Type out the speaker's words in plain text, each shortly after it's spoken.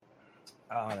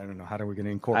I don't know. How are we going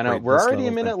to I know incorporate we're this already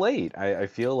a little minute thing? late. I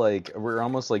feel like we're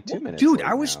almost like 2 minutes Dude, late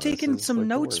I was now. This taking is some like the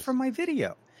notes worst. from my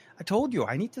video. I told you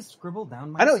I need to scribble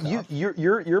down I my know stuff.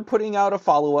 you're putting out a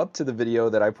follow up to the video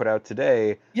that I put out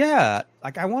today. Yeah,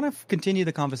 like I want to continue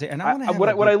the conversation, and I want to have a What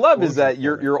I good love is closure that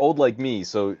for you're old like me.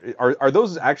 So are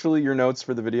those actually your notes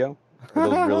for the video? Are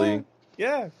those really? it.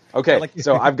 Yeah, yeah, Okay, like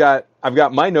so I've got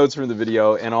my notes from the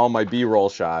video and all my B-roll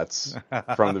shots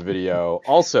from the video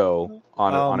also oh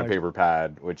on a my. paper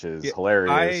pad, which is Yeah,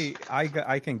 hilarious.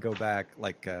 I can go back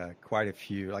like quite a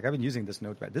few. Like I've been using this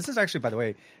notepad. This is actually, by the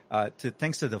way,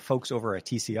 thanks to the folks over at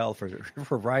TCL for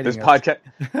This writing us. podcast,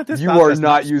 This you are podcast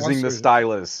not using the sponsored.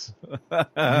 stylus.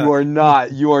 You are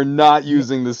not No,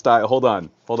 using the style. Hold on,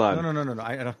 hold on. no.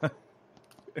 I don't.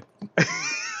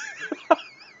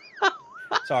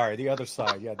 Sorry, the other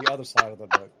side. Yeah, the other side of the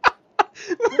book.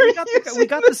 Well, We're we using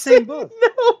got the the same same book.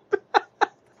 note.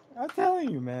 I'm telling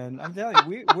you, man. I'm telling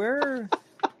you, we're.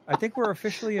 I think we're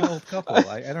officially an old couple.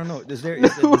 I don't know. Is there? No,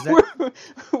 Does that?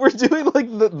 we're doing like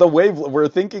the wave. We're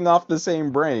thinking off the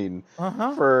same brain.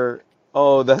 Uh-huh. For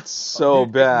oh, that's so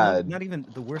bad. Not even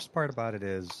the worst part about it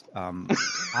is,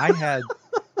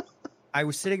 I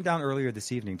was sitting down earlier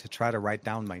this evening to try to write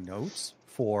down my notes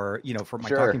for my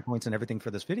Sure. talking points and everything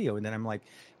for this video, and then I'm like,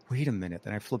 wait a minute.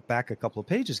 Then I flipped back a couple of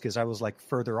pages because I was like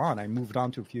further on. I moved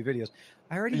on to a few videos.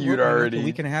 I already You'd wrote my notes a already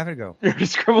week and a half ago, you're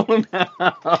scribbling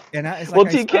out. and it's Well,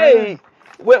 like I TK,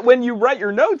 started. when you write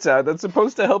your notes out, that's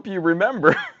supposed to help you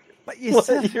remember But it's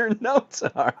what your notes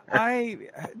are.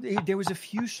 there was a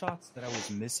few shots that I was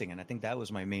missing, and I think that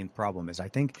was my main problem. Is I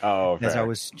think Oh, as I fair.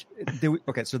 was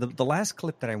okay. So the last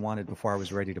clip that I wanted before I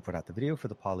was ready to put out the video for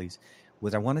the polys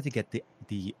was I wanted to get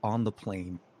the on the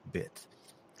plane bit.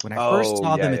 When I first Oh,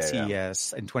 saw them yeah, at yeah.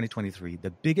 CES in 2023, the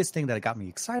biggest thing that got me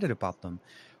excited about them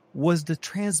was the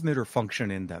transmitter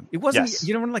function in them. It wasn't, Yes.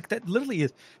 like that literally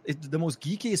is it's the most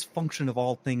geekiest function of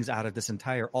all things out of this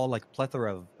entire, all like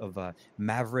plethora of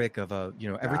Maverick, of I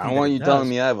everything don't that want it you does. telling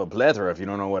me I have a plethora if you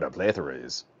don't know what a plethora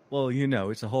is. Well,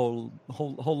 it's a whole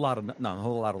lot of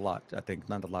a lot. I think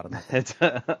not a lot of nothing. It's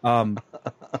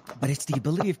But it's the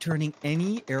ability of turning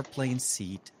any airplane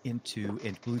seat into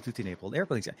a Bluetooth-enabled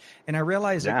airplane seat. And I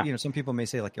realize that some people may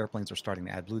say like airplanes are starting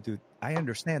to add Bluetooth. I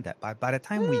understand that. By the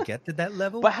time we get to that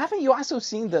level, But haven't you also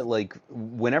seen that like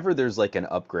whenever there's like an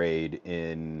upgrade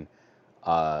in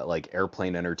like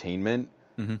airplane entertainment,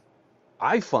 Mhm.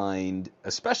 I find,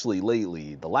 especially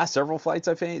lately, the last several flights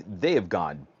I've had, they have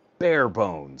gone bare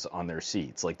bones on their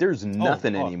seats. Like there's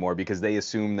nothing anymore because they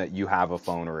assume that you have a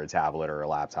phone or a tablet or a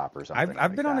laptop or something.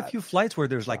 I've been on a few flights where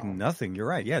there's like nothing. You're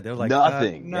right. Yeah, they're like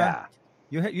nothing. nah,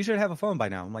 Yeah. You should have a phone by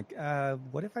now. I'm like,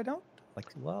 what if I don't? Like,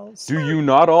 well, Do you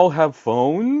not all have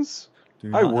phones? do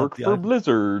you I not have work the for iPhone?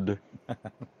 Blizzard.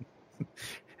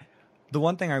 The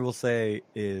one thing I will say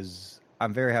is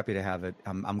I'm very happy to have it.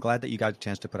 I'm glad that you got a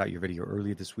chance to put out your video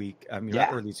early this week. I mean,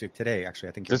 not early today, actually.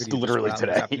 I think your Just video literally went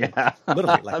out today. this Yeah.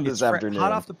 Literally, like This it's afternoon.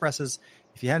 hot off the presses.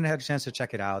 If you hadn't had a chance to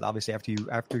check it out, obviously after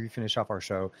you finish off our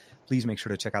show, please make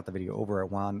sure to check out the video over at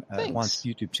Juan's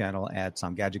YouTube channel at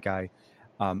Some Gadget Guy.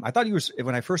 I thought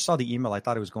when I first saw the email, I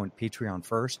thought it was going Patreon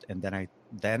first, and then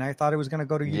I thought it was going to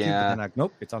go to YouTube. Yeah. But then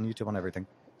nope, it's on YouTube on everything.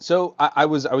 So I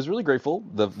was really grateful.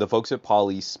 The folks at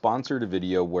Poly sponsored a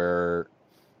video where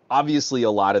obviously a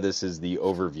lot of this is the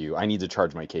overview. I need to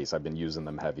charge my case. I've been using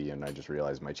them heavy, and I just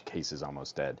realized my case is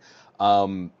almost dead.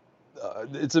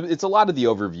 It's a lot of the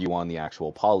overview on the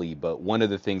actual Poly, but one of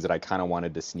the things that I kind of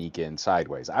wanted to sneak in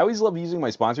sideways. I always love using my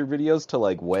sponsored videos to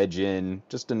like wedge in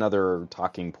just another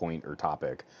talking point or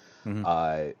topic,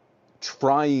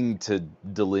 trying to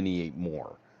delineate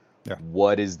more. Yeah.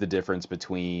 What is the difference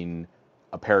between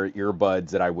a pair of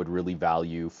earbuds that I would really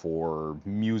value for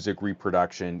music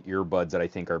reproduction, earbuds that I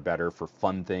think are better for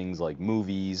fun things like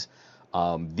movies.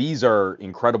 These are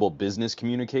incredible business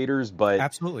communicators, but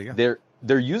absolutely, yeah.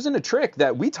 They're using a trick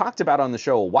that we talked about on the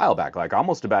show a while back, like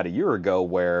almost about a year ago,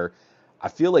 where I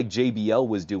feel like JBL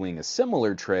was doing a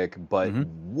similar trick, but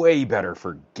way better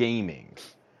for gaming.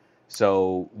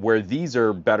 So where these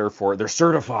are better for, they're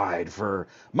certified for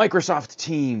Microsoft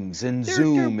Teams and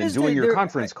Zoom and doing your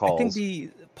conference calls. I think the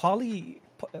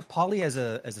Poly as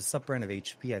a sub brand of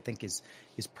HP, I think is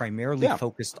primarily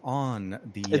focused on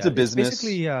the. It's a business. It's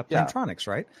basically Plantronics,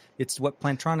 right? It's what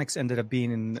Plantronics ended up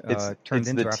being turned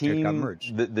into after it got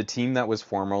merged. The team that was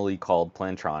formerly called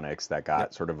Plantronics that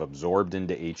got sort of absorbed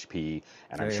into HP,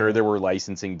 and I'm sure there were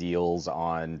licensing deals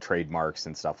on trademarks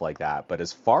and stuff like that. But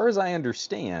as far as I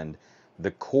understand,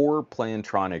 the core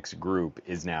Plantronics group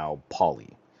is now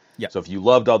Poly. Yeah. So if you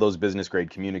loved all those business grade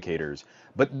communicators,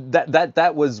 but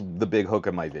that was the big hook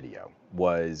of my video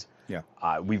was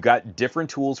we've got different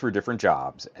tools for different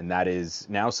jobs, and that is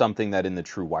now something that in the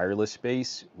true wireless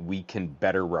space we can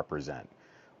better represent.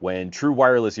 When true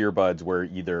wireless earbuds were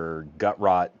either gut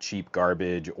rot, cheap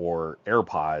garbage, or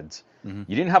AirPods,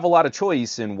 you didn't have a lot of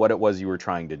choice in what it was you were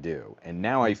trying to do. And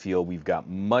now I feel we've got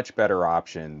much better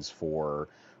options for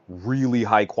really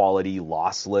high quality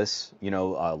lossless,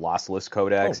 lossless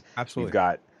codecs. Oh, absolutely. You've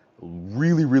got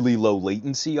really, really low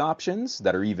latency options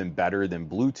that are even better than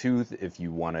Bluetooth if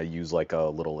you want to use like a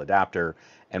little adapter.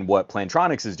 And what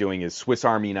Plantronics is doing is Swiss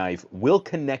Army knife will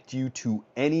connect you to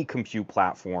any compute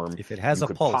platform if it has you a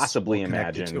could pulse, possibly we'll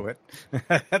imagine. To it.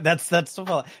 that's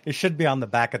it should be on the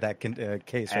back of that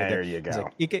case. Right there you go.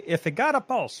 Like, if it got a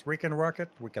pulse, we can work it.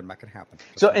 We can make it happen.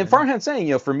 So, and Farhan's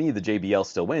saying, for me, the JBL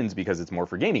still wins because it's more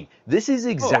for gaming. This is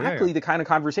exactly the kind of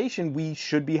conversation we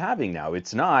should be having now.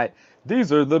 It's not,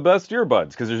 these are the best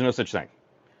earbuds, because there's no such thing.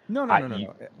 No.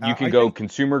 You can go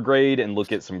consumer grade and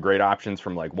look at some great options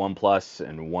from like OnePlus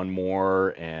and One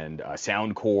More and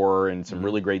Soundcore and some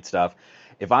really great stuff.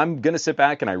 If I'm going to sit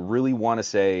back and I really want to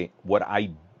say what I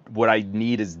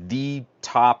need is the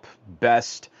top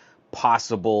best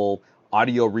possible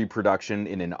audio reproduction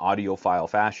in an audiophile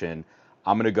fashion,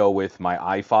 I'm going to go with my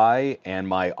iFi and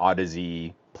my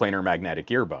Odyssey planar magnetic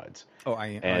earbuds.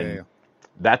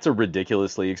 That's a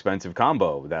ridiculously expensive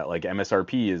combo that like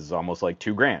MSRP is almost like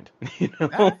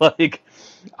 $2,000. Like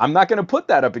I'm not going to put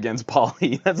that up against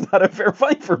Poly. That's not a fair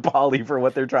fight for Poly for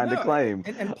what they're trying to claim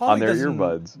on their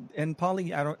earbuds. And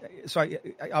Poly, I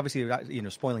obviously,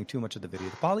 spoiling too much of the video.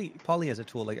 Poly has a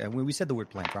tool like, and when we said the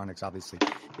word Plantronics, obviously,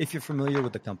 if you're familiar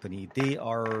with the company, they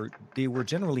were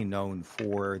generally known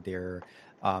for their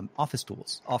office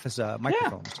tools, office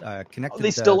microphones, connected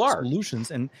they still are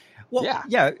solutions. And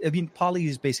Poly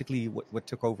is basically what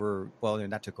took over. Well,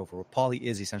 not took over. Poly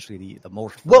is essentially the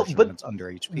most version that's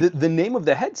under HP. The name of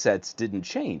the headsets didn't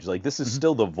change. Like this is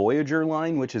still the Voyager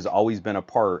line, which has always been a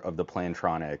part of the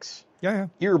Plantronics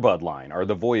earbud line, are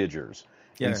the Voyagers.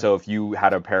 And so if you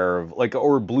had a pair of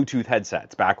or Bluetooth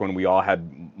headsets back when we all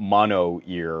had mono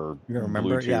ear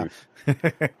Bluetooth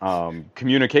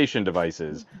communication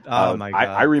devices. Oh my God.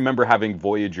 I remember having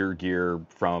Voyager gear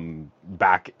from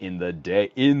back in the day,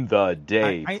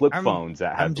 flip phones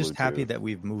that had I'm just Bluetooth. Happy that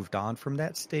we've moved on from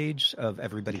that stage of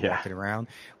everybody walking around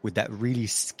with that really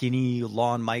skinny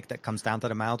lawn mic that comes down to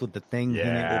the mouth with the thing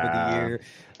hanging over the ear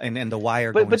and the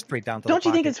wire going straight down to the pocket. Don't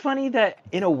you think it's funny that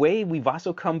in a way we've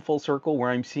also come full circle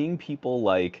where I'm seeing people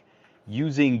like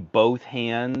using both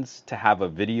hands to have a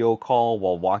video call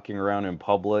while walking around in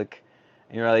public,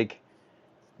 and you're like,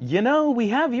 we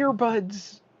have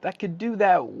earbuds that could do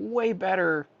that way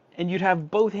better, and you'd have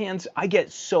both hands. I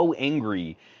get so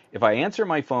angry if I answer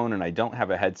my phone and I don't have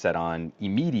a headset on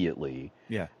immediately,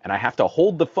 and I have to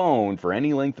hold the phone for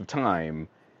any length of time,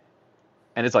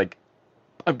 and it's like,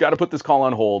 I've got to put this call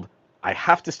on hold. I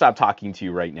have to stop talking to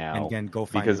you right now. And again, go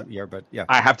find your earbud. Yeah.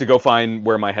 I have to go find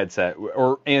where my headset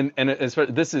and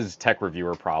this is tech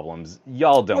reviewer problems.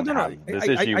 Y'all don't have this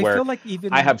issue where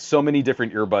I have so many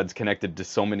different earbuds connected to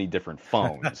so many different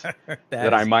phones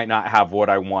that I might not have what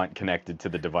I want connected to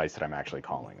the device that I'm actually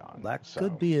calling on. That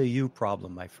could be a you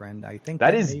problem, my friend. I think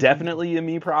that is definitely a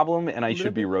me problem, and I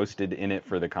should be roasted in it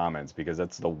for the comments because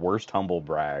that's the worst humble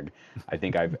brag I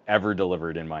think I've ever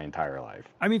delivered in my entire life.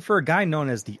 I mean, for a guy known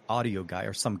as the audio guy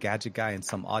or some gadget guy and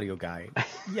some audio guy,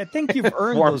 I think you've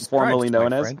earned those stripes,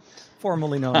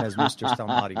 formerly known as Mr. Some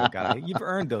Audio Guy. You've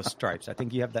earned those stripes. I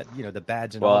think you have that, the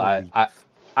badge and all.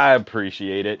 I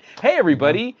appreciate it. Hey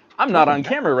everybody, I'm not on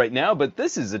camera right now, but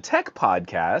this is a tech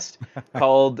podcast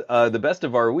called The Best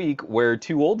of Our Week, where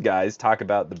two old guys talk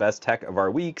about the best tech of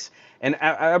our weeks. And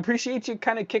I appreciate you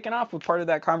kind of kicking off with part of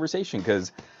that conversation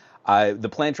because the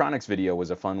Plantronics video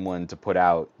was a fun one to put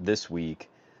out this week.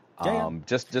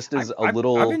 Just as I've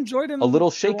enjoyed him a little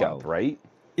shakeup, right?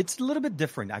 It's a little bit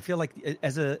different. I feel like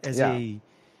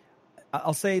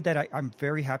I'll say that I'm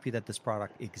very happy that this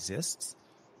product exists.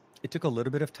 It took a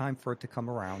little bit of time for it to come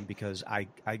around because I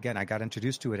got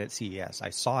introduced to it at CES.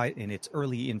 I saw it in its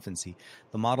early infancy.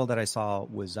 The model that I saw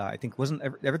was, everything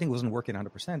wasn't working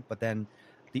 100%, but then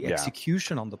the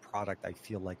execution on the product, I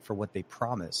feel like for what they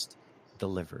promised,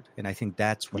 delivered. And I think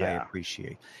that's what I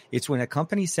appreciate. It's when a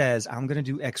company says, I'm going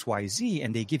to do XYZ,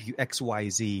 and they give you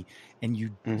XYZ, and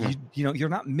you're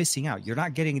not missing out. You're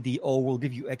not getting we'll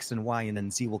give you X and Y, and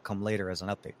then Z will come later as an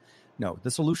update. No,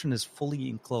 the solution is fully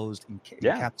enclosed,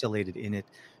 encapsulated in it.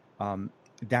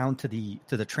 down to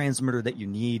the transmitter that you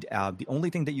need. The only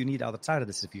thing that you need outside of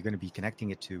this, if you're going to be connecting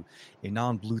it to a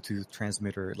non-Bluetooth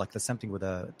transmitter, like something with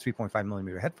a 3.5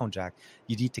 millimeter headphone jack,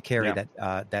 you need to carry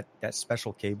that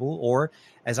special cable. Or,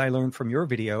 as I learned from your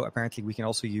video, apparently we can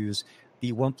also use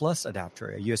the OnePlus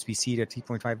adapter, a USB-C to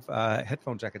 3.5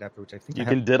 headphone jack adapter, which I think you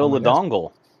can diddle the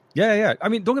dongle. Yeah. I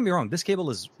mean, don't get me wrong. This cable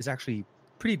is actually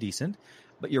pretty decent,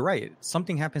 but you're right.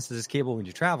 Something happens to this cable when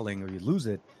you're traveling or you lose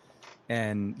it.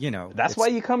 And, that's why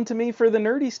you come to me for the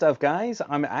nerdy stuff, guys.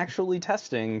 I'm actually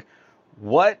testing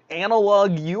what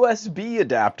analog USB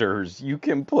adapters you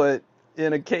can put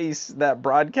in a case that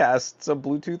broadcasts a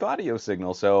Bluetooth audio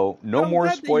signal. So no more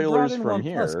spoilers from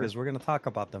here. Because we're going to talk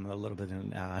about them a little bit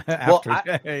after.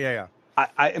 Well, yeah.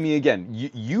 I mean, again,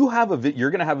 you're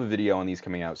going to have a video on these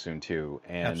coming out soon too,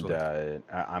 and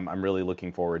I'm really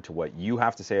looking forward to what you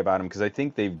have to say about them, because I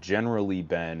think they've generally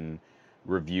been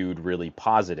reviewed really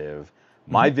positive.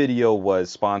 My video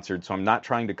was sponsored, so I'm not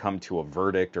trying to come to a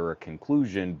verdict or a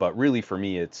conclusion, but really for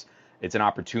me it's an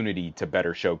opportunity to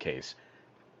better showcase.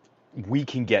 We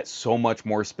can get so much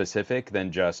more specific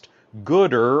than just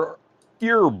gooder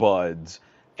earbuds,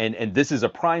 and this is a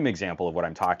prime example of what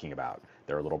I'm talking about.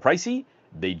 They're a little pricey,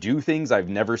 they do things I've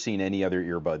never seen any other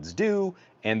earbuds do,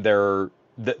 and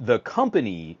the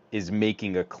company is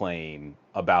making a claim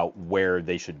about where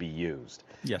they should be used.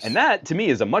 Yes. And that, to me,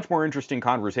 is a much more interesting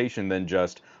conversation than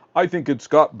just, I think it's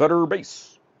got better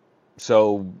bass.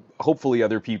 So hopefully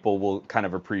other people will kind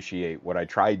of appreciate what I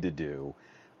tried to do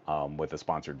with a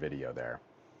sponsored video there.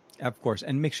 Of course,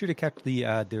 and make sure to catch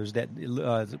there's that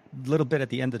little bit at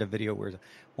the end of the video where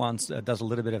Juan does a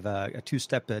little bit of a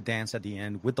two-step dance at the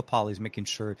end with the polys, making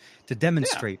sure to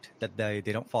demonstrate that they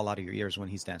don't fall out of your ears when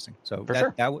he's dancing. So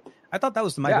I thought that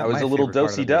was my it was a little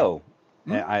do-si-do.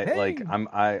 Hey.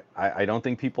 I don't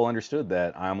think people understood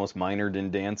that I almost minored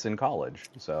in dance in college,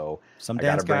 so some I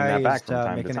got to bring that back from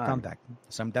time making to time. A comeback.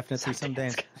 Some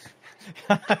dance.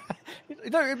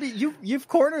 You've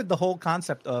cornered the whole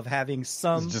concept of having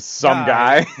some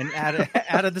guy and add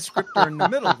a descriptor in the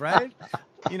middle, right?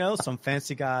 Some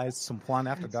fancy guys, some Juan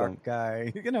After Dark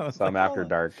guy, some After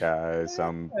Dark guy,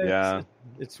 some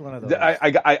It's one of those.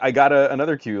 I got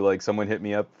another cue. Like, someone hit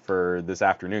me up for this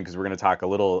afternoon because we're going to talk a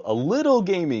little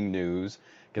gaming news.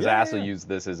 Because I also used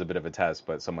this as a bit of a test,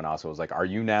 but someone also was like, "Are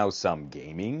you now some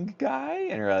gaming guy?"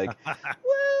 And you're like,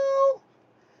 "Well,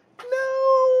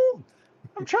 no,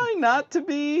 I'm trying not to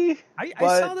be." I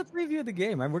saw the preview of the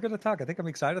game, and we're going to talk. I think I'm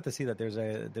excited to see that there's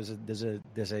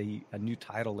a new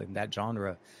title in that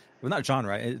genre. Well, not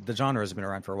genre. The genre has been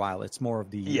around for a while. It's more of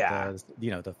the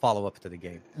the follow up to the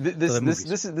game.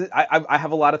 I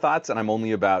have a lot of thoughts, and I'm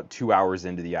only about 2 hours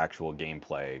into the actual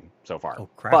gameplay so far. Oh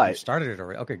crap! But you started it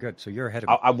already. Okay, good. So you're ahead of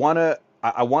me.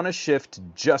 I want to shift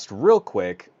just real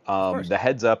quick. The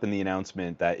heads up in the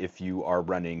announcement that if you are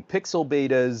running Pixel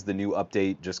betas, the new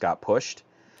update just got pushed.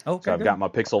 Okay, so I've got my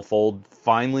Pixel Fold.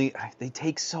 Finally, they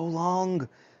take so long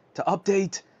to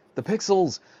update the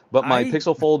Pixels, but my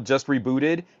Pixel Fold just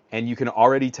rebooted, and you can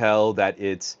already tell that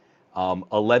it's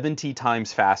 11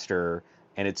 times faster,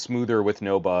 and it's smoother with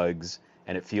no bugs,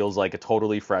 and it feels like a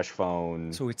totally fresh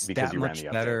phone. So it's that much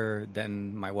better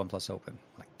than my OnePlus Open.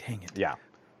 Like, dang it. Yeah.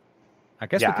 I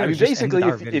guess basically,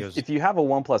 if you have a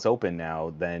OnePlus Open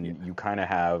now, then you kind of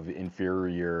have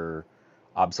inferior,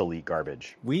 obsolete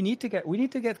garbage. We need to get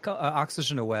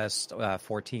Oxygen OS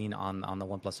 14 on the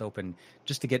OnePlus Open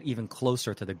just to get even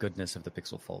closer to the goodness of the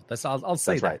Pixel Fold. I'll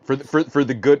say that's right. For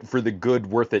the good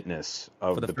worth itness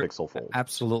of the Pixel Fold.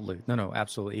 Absolutely. No,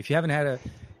 absolutely. If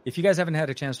you guys haven't had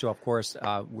a chance to, of course,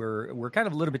 we're kind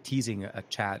of a little bit teasing a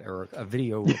chat or a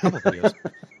video, a couple videos.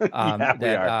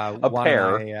 A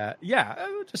pair.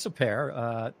 Just a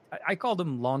pair. I call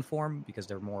them long form because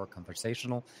they're more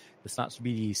conversational. It's not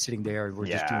really sitting there. We're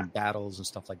just doing battles and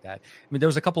stuff like that. I mean, there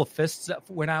was a couple of fists that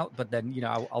went out, but then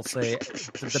I'll say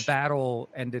the battle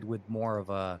ended with more of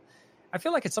a. I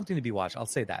feel like it's something to be watched. I'll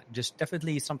say that. Just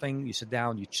definitely something. You sit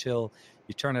down, you chill,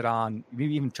 you turn it on.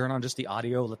 Maybe even turn on just the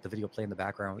audio, let the video play in the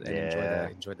background,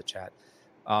 and enjoy the chat.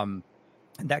 And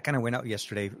that kind of went out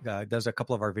yesterday. There's a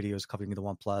couple of our videos covering the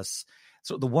OnePlus.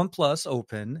 So the OnePlus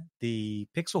Open, the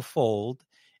Pixel Fold,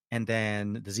 and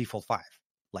then the Z Fold 5.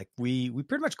 Like we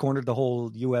pretty much cornered the whole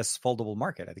US foldable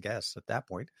market, I guess, at that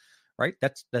point, right?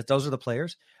 Those are the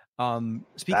players. Speaking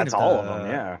That's of all of them,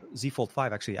 yeah. Z Fold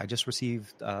 5, actually, I just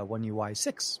received One UI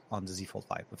 6 on the Z Fold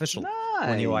 5, official nice.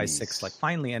 One UI 6, like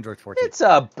finally Android 14. It's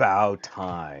about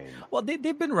time. Well,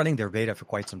 they've been running their beta for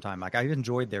quite some time. Like I've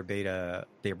enjoyed their beta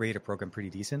program pretty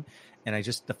decent, and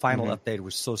the final update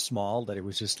was so small that it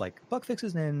was just like bug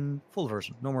fixes and full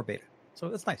version, no more beta. So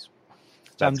that's nice.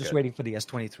 So I'm just waiting for the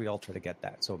S23 Ultra to get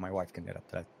that, so my wife can get up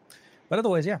to that. But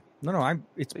otherwise, yeah, no.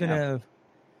 It's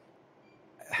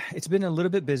been a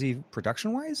little bit busy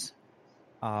production wise.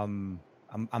 I'm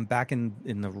back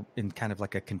in kind of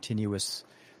like a continuous,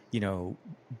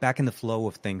 back in the flow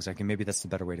of things. Maybe that's the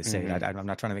better way to say it. I'm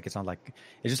not trying to make it sound like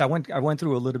it's just I went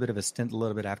through a little bit of a stint a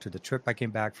little bit after the trip. I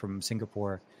came back from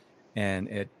Singapore,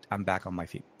 and I'm back on my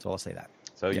feet. So I'll say that.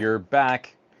 So you're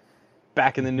back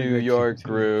in the New York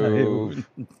groove.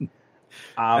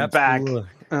 I'm back in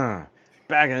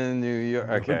the New York.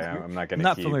 Okay, I'm not going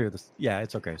to keep. Familiar with this. Yeah,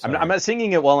 it's okay. I'm not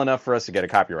singing it well enough for us to get a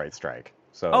copyright strike.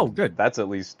 So good. That's at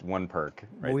least one perk.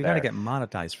 Right, we got to get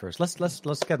monetized first. Let's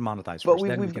get monetized but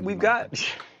first. We've got.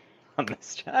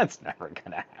 That's never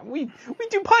gonna happen. We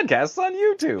do podcasts on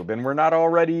YouTube, and we're not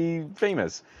already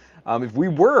famous. If we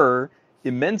were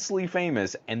immensely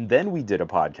famous and then we did a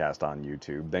podcast on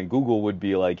YouTube, then Google would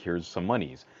be like, "Here's some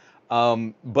monies."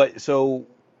 But so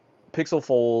Pixel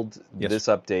Fold, this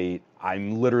update,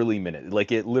 I'm literally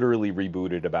it literally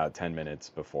rebooted about 10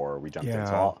 minutes before we jumped in.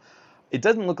 So it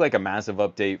doesn't look like a massive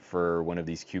update for one of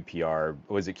these QPR.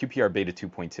 Was it QPR Beta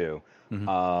 2.2?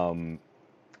 Mm-hmm.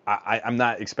 I'm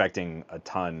not expecting a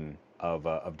ton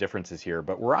of differences here,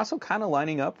 but we're also kind of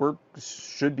lining up. We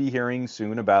should be hearing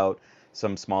soon about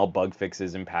some small bug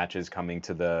fixes and patches coming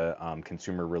to the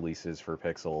consumer releases for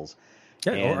Pixels.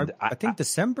 Yeah, and I think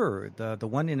December, the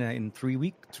one in 3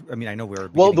 weeks. I mean, I know we're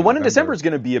the one in December is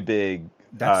going to be a big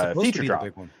feature drop. The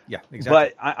big one. Yeah,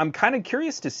 exactly. But I'm kind of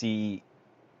curious to see,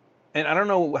 and I don't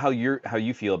know how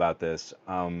you feel about this.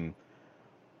 I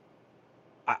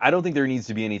don't think there needs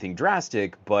to be anything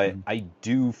drastic, but I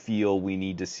do feel we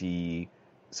need to see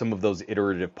some of those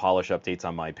iterative polish updates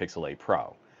on my Pixel 8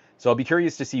 Pro. So I'll be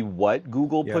curious to see what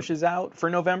Google pushes out for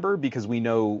November, because we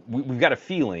know we've got a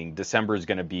feeling December is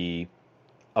going to be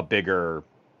a bigger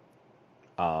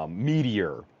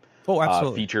meteor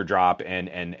feature drop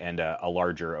and a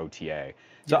larger OTA.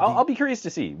 So I'll be curious to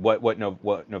see what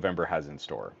November has in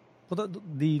store. Well,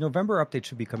 the November update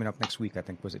should be coming up next week. I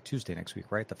think, was it Tuesday next week,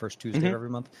 right? The first Tuesday of every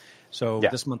month. So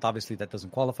this month, obviously, that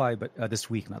doesn't qualify, but this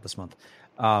week, not this month.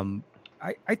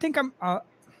 I think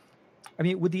I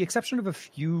mean, with the exception of a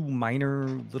few minor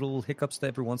little hiccups that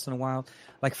every once in a while,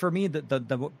 like for me,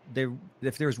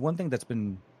 if there's one thing that's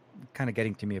been kind of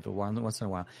getting to me once in a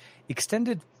while,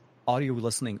 extended audio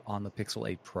listening on the Pixel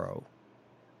 8 Pro.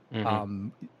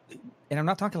 And I'm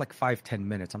not talking like 5-10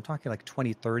 minutes. I'm talking like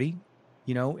 20-30,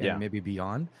 and maybe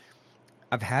beyond.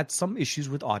 I've had some issues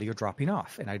with audio dropping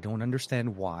off, and I don't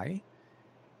understand why.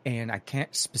 And I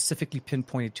can't specifically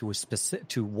pinpoint it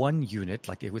to one unit.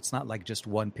 Like it's not like just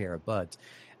one pair of buds.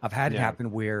 I've had it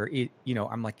happen where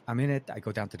I'm in it. I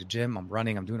go down to the gym. I'm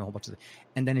running. I'm doing a whole bunch of things,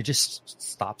 and then it just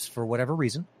stops for whatever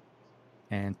reason,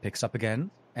 and picks up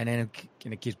again, and then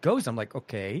it goes. I'm like,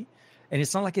 okay, and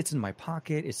it's not like it's in my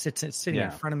pocket. It's sitting in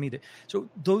front of me. So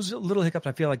those little hiccups,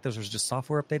 I feel like those are just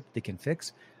software update they can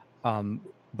fix.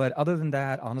 But other than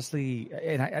that, honestly,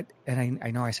 and I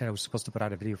know I said I was supposed to put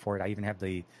out a video for it. I even have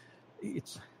I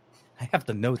have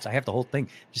the notes. I have the whole thing.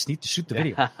 Just need to shoot the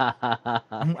video.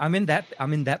 I'm in that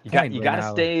point. You got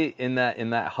to stay in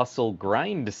that hustle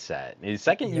grind set. The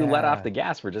second you let off the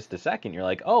gas for just a second, you're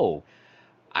like, oh,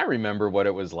 I remember what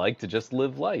it was like to just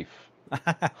live life.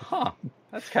 Huh?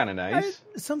 That's kind of nice.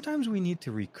 Sometimes we need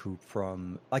to recoup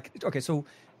from so.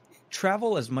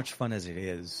 Travel, as much fun as it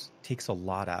is, takes a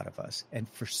lot out of us. And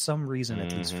for some reason,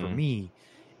 at least for me,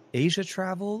 Asia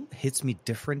travel hits me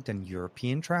different than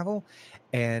European travel.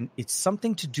 And it's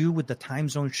something to do with the time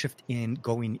zone shift in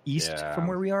going east from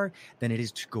where we are than it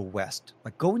is to go west.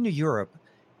 Like going to Europe,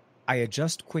 I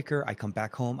adjust quicker. I come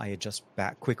back home. I adjust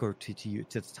back quicker to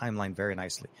the timeline very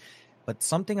nicely. But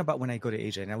something about when I go to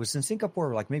Asia, and I was in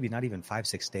Singapore like maybe not even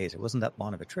 5-6 days. It wasn't that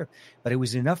long of a trip, but it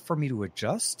was enough for me to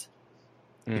adjust.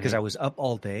 Because I was up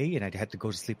all day and I had to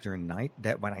go to sleep during the night,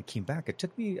 that when I came back, it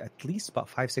took me at least about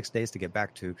 5-6 days to get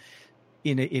back to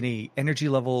in a energy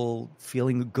level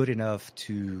feeling good enough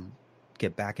to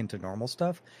get back into normal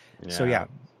stuff. So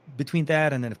between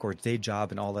that and then of course day job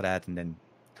and all of that, and then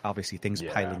obviously things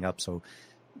piling up, so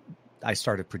I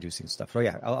started producing stuff. So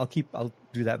I'll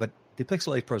do that. But the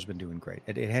Pixel 8 Pro has been doing great.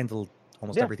 It handled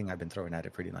almost everything I've been throwing at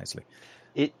it pretty nicely.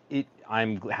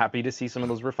 I'm happy to see some of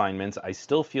those refinements. I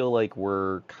still feel like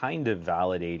we're kind of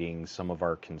validating some of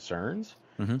our concerns.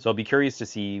 So I'll be curious to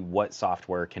see what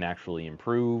software can actually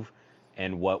improve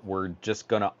and what we're just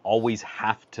going to always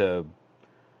have to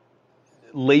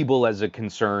label as a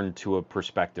concern to a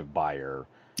prospective buyer.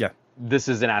 Yeah. This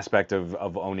is an aspect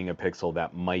of owning a Pixel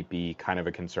that might be kind of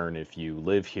a concern if you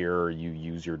live here or you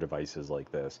use your devices like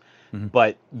this.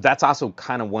 But that's also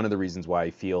kind of one of the reasons why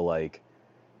I feel like,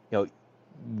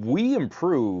 we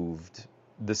improved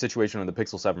the situation on the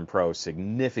Pixel 7 Pro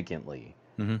significantly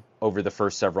over the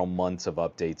first several months of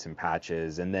updates and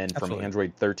patches. And then from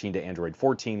Android 13 to Android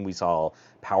 14, we saw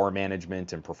power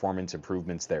management and performance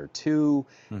improvements there too.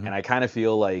 And I kind of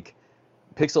feel like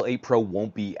Pixel 8 Pro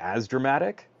won't be as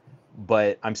dramatic,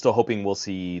 but I'm still hoping we'll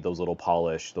see those little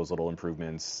polish, those little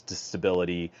improvements to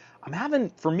stability.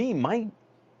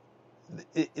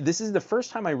 This is the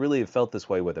first time I really have felt this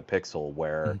way with a Pixel,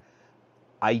 where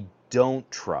I don't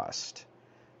trust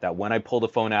that when I pull the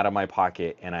phone out of my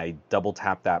pocket and I double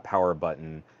tap that power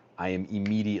button, I am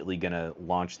immediately going to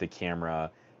launch the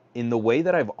camera in the way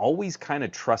that I've always kind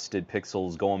of trusted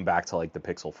Pixels going back to like the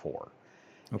Pixel 4.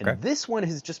 Okay. And this one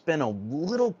has just been a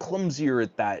little clumsier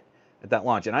at that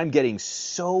launch. And I'm getting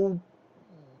so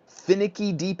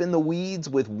finicky deep in the weeds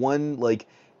with one, like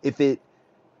if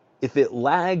it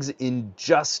lags in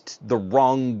just the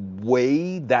wrong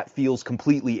way, that feels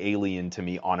completely alien to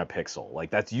me on a Pixel. Like,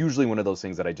 that's usually one of those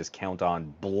things that I just count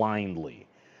on blindly.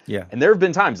 Yeah. And there have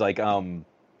been times, like, one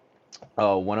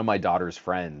of my daughter's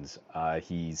friends,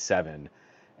 he's 7,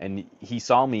 and he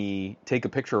saw me take a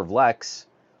picture of Lex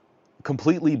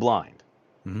completely blind.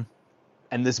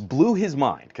 And this blew his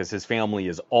mind, because his family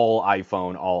is all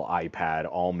iPhone, all iPad,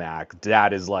 all Mac.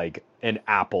 Dad is, like, an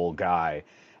Apple guy.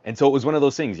 And so it was one of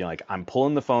those things, you know, like, I'm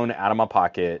pulling the phone out of my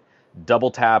pocket, double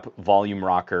tap volume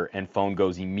rocker, and phone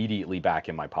goes immediately back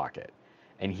in my pocket.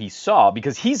 And he saw,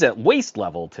 because he's at waist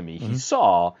level to me, he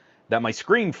saw that my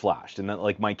screen flashed and that,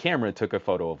 like, my camera took a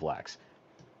photo of Lex.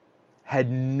 Had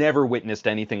never witnessed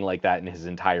anything like that in his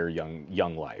entire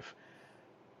young life.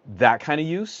 That kind of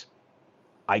use,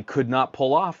 I could not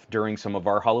pull off during some of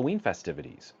our Halloween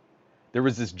festivities. There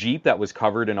was this Jeep that was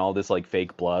covered in all this like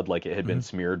fake blood, like it had been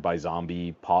smeared by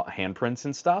zombie handprints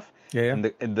and stuff. Yeah.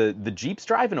 And the Jeep's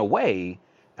driving away,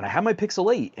 and I have my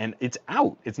Pixel 8, and it's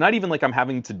out. It's not even like I'm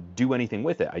having to do anything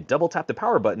with it. I double tap the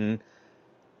power button,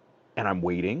 and I'm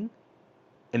waiting,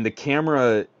 and the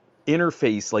camera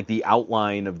interface, like the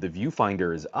outline of the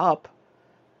viewfinder, is up,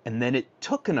 and then it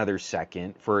took another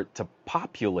second for it to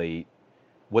populate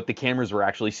what the cameras were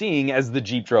actually seeing as the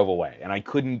Jeep drove away, and I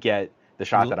couldn't get the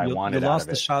shot that I wanted out of it. You lost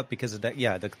the shot because of that.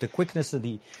 Yeah, the quickness of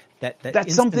that that's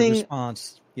instant something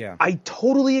response. Yeah, I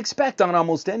totally expect on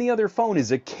almost any other phone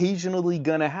is occasionally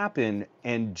gonna happen,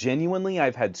 and genuinely,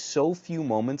 I've had so few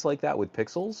moments like that with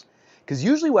Pixels. Because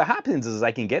usually what happens is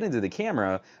I can get into the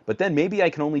camera, but then maybe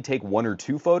I can only take 1 or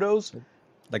 2 photos.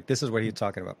 Like, this is what you're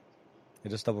talking about. You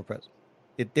just double press.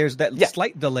 There's that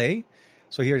slight delay.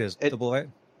 So here it is. Double it.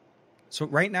 So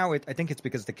right now, I think it's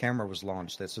because the camera was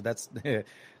launched. So that's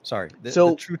sorry.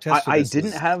 The true test. I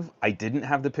didn't have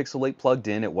the Pixel 8 plugged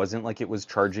in. It wasn't like it was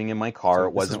charging in my car. So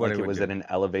it wasn't like it was at an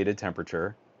elevated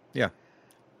temperature. Yeah.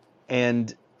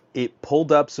 And it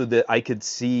pulled up so that I could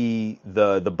see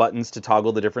the buttons to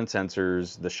toggle the different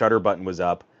sensors. The shutter button was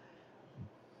up.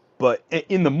 But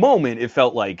in the moment, it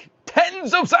felt like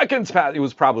tens of seconds passed. It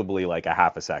was probably like a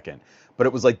half a second. But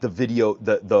it was like the video,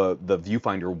 the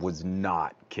viewfinder was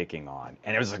not kicking on.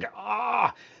 And it was like,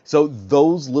 So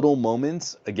those little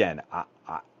moments, again,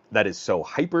 that is so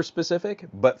hyper-specific.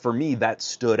 But for me, that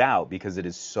stood out because it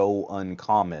is so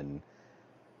uncommon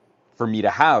for me to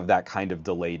have that kind of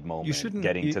delayed moment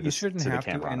getting to the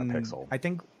camera on a Pixel. I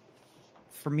think,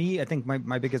 for me,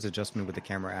 my biggest adjustment with the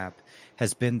camera app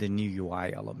has been the new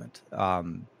UI element.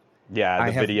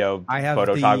 Video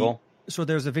photo toggle. So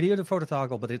there's a video to photo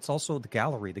toggle, but it's also the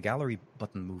gallery. The gallery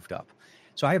button moved up.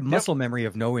 So I have muscle memory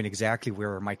of knowing exactly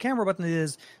where my camera button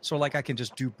is. So like I can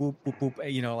just do boop, boop,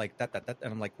 boop, you know, like that.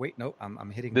 And I'm like, wait, no, I'm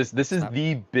hitting. This is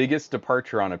the biggest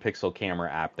departure on a Pixel camera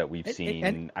app that we've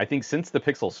seen, I think, since the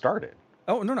Pixel started.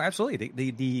 Oh, no, absolutely.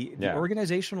 The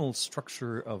organizational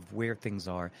structure of where things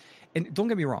are. And don't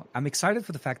get me wrong, I'm excited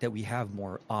for the fact that we have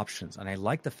more options. And I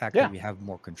like the fact that we have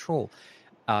more control.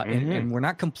 And we're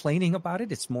not complaining about it.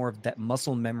 It's more of that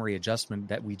muscle memory adjustment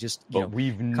that we just,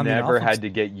 we've never had to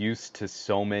get used to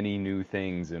so many new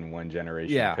things in one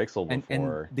generation of Pixel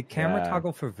before. And the camera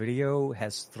toggle for video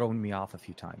has thrown me off a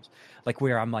few times. Like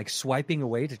where I'm like swiping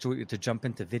away to jump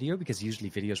into video, because usually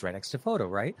video is right next to photo,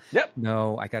 right? Yep.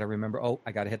 No, I got to remember,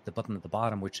 I got to hit the button at the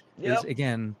bottom, which is,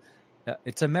 again,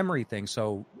 it's a memory thing.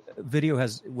 So video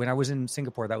when I was in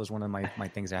Singapore, that was one of my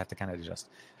things I have to kind of adjust.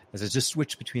 As I just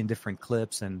switch between different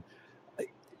clips, and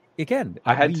again,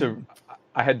 I had to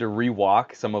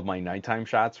rewalk some of my nighttime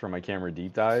shots for my camera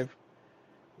deep dive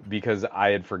because I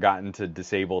had forgotten to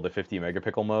disable the 50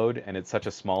 megapixel mode, and it's such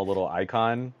a small little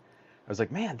icon. I was like,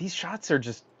 man, these shots are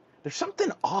there's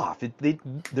something off.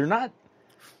 They're not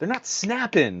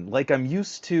snapping like I'm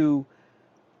used to.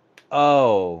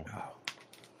 Oh,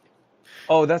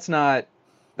 that's not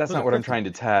That's not what I'm trying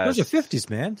to test. Those are 50s,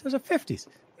 man. Those are 50s.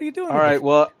 What are you doing? All right,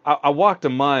 well, I walked a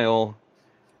mile.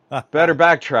 Better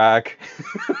backtrack.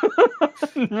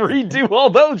 Redo all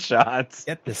those shots.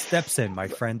 Get the steps in, my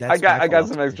friend. I got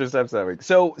some extra steps that week.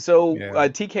 So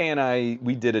TK and I,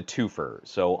 we did a twofer.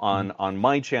 So on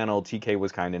my channel, TK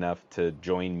was kind enough to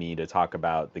join me to talk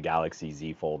about the Galaxy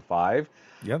Z Fold 5.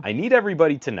 Yep. I need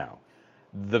everybody to know,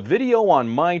 the video on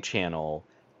my channel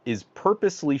is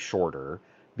purposely shorter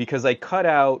because I cut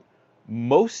out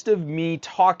most of me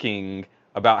talking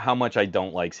about how much I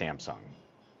don't like Samsung.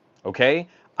 Okay?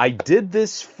 I did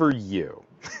this for you,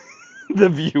 the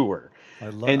viewer.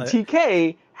 And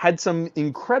TK had some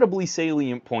incredibly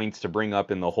salient points to bring up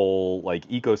in the whole like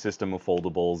ecosystem of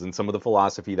foldables and some of the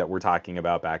philosophy that we're talking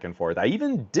about back and forth. I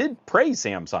even did praise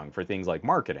Samsung for things like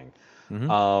marketing.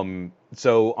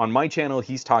 So on my channel,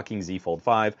 he's talking Z Fold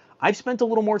 5. I've spent a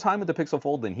little more time with the Pixel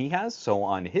Fold than he has. So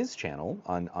on his channel,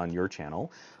 on your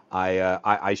channel,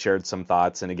 I shared some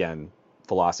thoughts and again,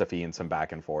 philosophy and some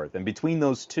back and forth. And between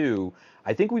those two,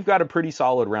 I think we've got a pretty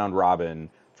solid round robin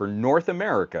for North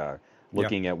America,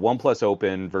 looking at OnePlus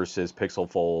Open versus Pixel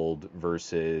Fold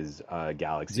versus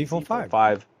Galaxy Z Fold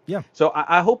 5. Yeah. So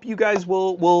I hope you guys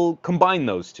will combine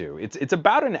those two. It's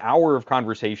about an hour of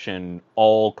conversation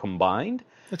all combined.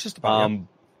 It's just about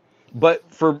But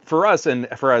for us and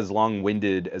for as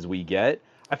long-winded as we get,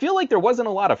 I feel like there wasn't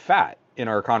a lot of fat in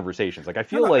our conversations. Like I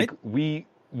feel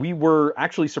we were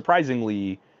actually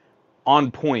surprisingly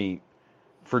on point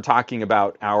for talking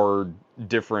about our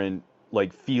different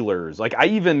like feelers. Like I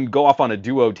even go off on a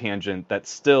duo tangent that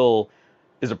still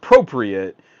is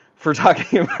appropriate for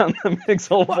talking about the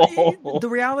Pixel Fold. The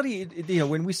reality,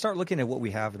 when we start looking at what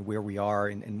we have and where we are,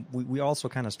 and we also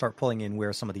kind of start pulling in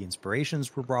where some of the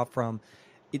inspirations were brought from,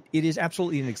 it is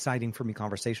absolutely an exciting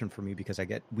conversation for me because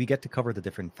we get to cover the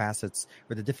different facets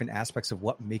or the different aspects of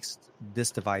what makes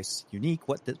this device unique,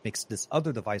 what makes this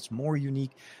other device more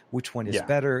unique, which one is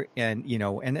better, and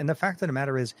and the fact of the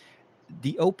matter is,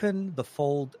 the Open, the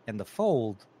Fold, and the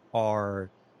Fold are.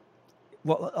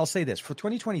 Well, I'll say this. For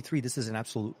 2023, this is an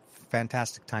absolute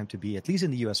fantastic time to be, at least in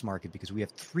the U.S. market, because we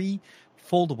have 3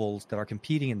 foldables that are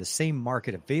competing in the same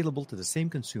market, available to the same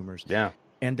consumers,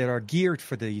 and that are geared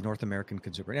for the North American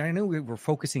consumer. And I know we're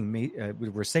focusing,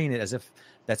 we're saying it as if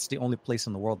that's the only place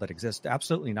in the world that exists.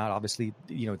 Absolutely not. Obviously,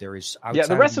 there is outside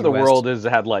the rest of the US, world has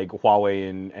had like Huawei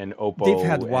and Oppo. They've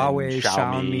had and Huawei,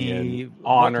 Xiaomi, and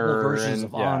Honor versions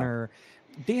of Honor.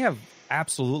 They have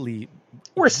absolutely.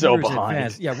 We're so behind.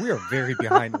 Advanced. Yeah, we are very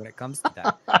behind when it comes to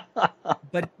that.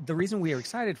 But the reason we are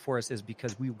excited for us is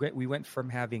because we went from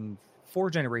having 4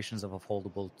 generations of a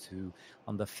foldable to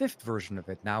on the 5th version of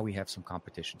it. Now we have some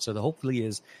competition. So the hopefully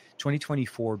is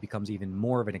 2024 becomes even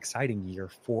more of an exciting year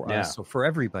for us. So for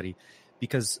everybody,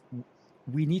 because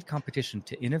we need competition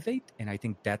to innovate, and I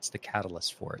think that's the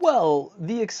catalyst for it. Well,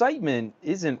 the excitement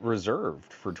isn't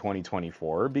reserved for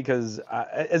 2024 because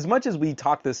as much as we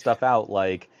talk this stuff out,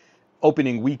 like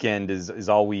opening weekend is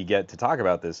all we get to talk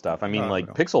about this stuff. I mean,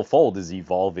 Pixel Fold is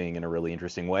evolving in a really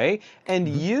interesting way, and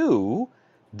you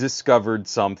discovered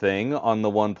something on the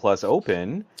OnePlus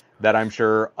Open that I'm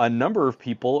sure a number of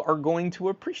people are going to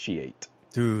appreciate.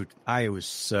 Dude, I was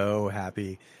so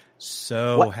happy.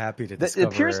 Happy to discover.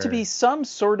 It appears to be some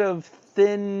sort of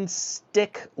thin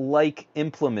stick-like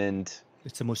implement.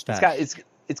 It's a mustache.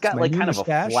 It's got like kind of a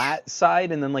flat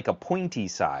side and then like a pointy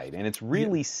side, and it's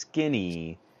really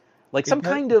skinny. Like some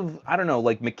kind of, I don't know,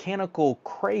 like mechanical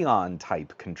crayon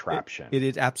type contraption. It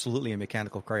is absolutely a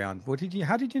mechanical crayon.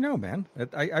 How did you know, man?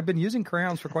 I've been using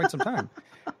crayons for quite some time.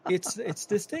 It's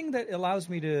this thing that allows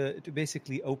me to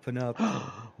basically open up.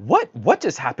 What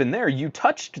just happened there? You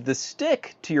touched the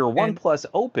stick to your OnePlus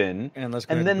Open, and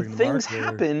then things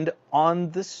happened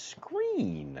on the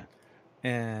screen.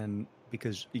 And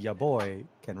because ya boy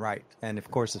can write. And of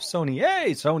course, if Sony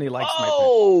likes my pen.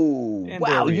 Oh,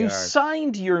 wow. You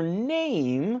signed your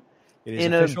name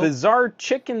in official. A bizarre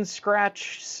chicken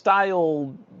scratch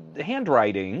style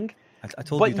handwriting. I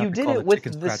told but you did it with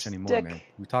the stick. Anymore, man.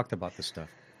 We talked about this stuff.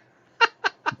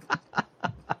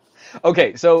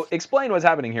 Okay, so explain what's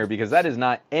happening here, because that is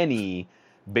not any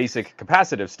basic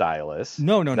capacitive stylus.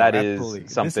 No. That absolutely.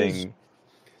 Is something.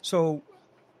 So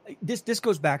this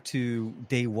goes back to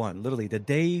day one, literally the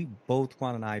day both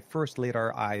Juan and I first laid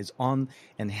our eyes on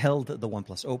and held the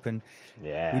OnePlus Open.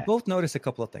 Yeah. We both noticed a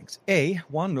couple of things.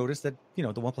 Juan noticed that the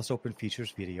OnePlus Open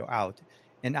features video out,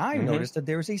 and I noticed that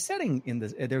there's a setting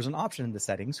there's an option in the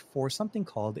settings for something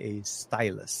called a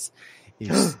stylus, a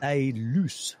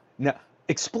stylus. Now,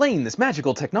 explain this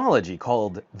magical technology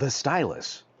called the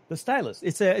stylus. The stylus.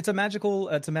 It's a magical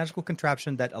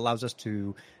contraption that allows us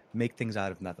to make things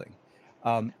out of nothing.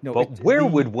 No, but where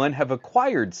would one have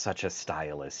acquired such a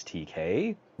stylus,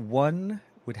 TK? One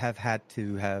would have had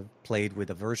to have played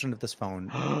with a version of this phone,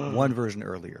 one version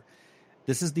earlier.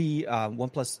 This is the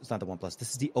OnePlus. It's not the OnePlus.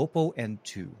 This is the Oppo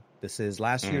N2. This is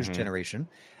last year's generation,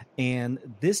 and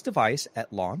this device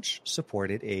at launch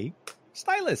supported a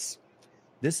stylus.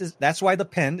 That's why the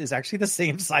pen is actually the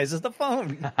same size as the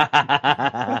phone.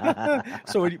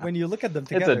 So when you look at them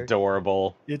together, it's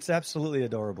adorable. It's absolutely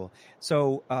adorable.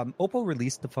 So Oppo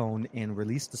released the phone and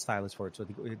released the stylus for it. So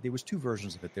there was two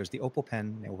versions of it. There's the Oppo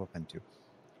Pen and the Oppo Pen 2.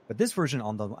 But this version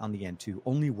on the N2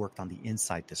 only worked on the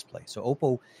inside display. So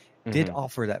Oppo did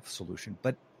offer that solution,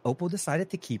 but Oppo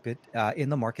decided to keep it in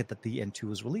the market that the N2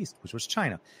 was released, which was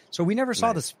China. So we never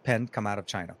saw this pen come out of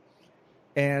China.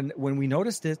 And when we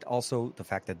noticed it, also the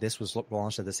fact that this was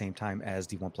launched at the same time as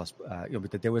the OnePlus,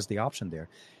 that there was the option there.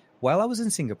 While I was in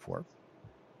Singapore,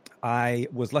 I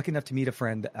was lucky enough to meet a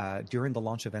friend during the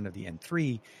launch event of the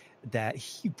N3 that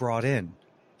he brought in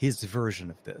his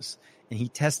version of this, and he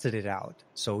tested it out.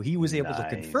 So he was able to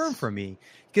confirm for me,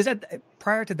 because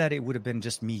prior to that, it would have been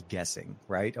just me guessing,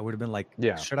 right? I would have been like,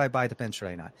 should I buy the pen? Should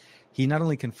I not? He not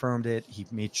only confirmed it, he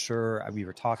made sure we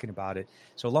were talking about it.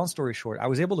 So long story short, I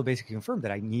was able to basically confirm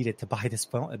that I needed to buy this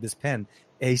pen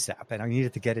ASAP, and I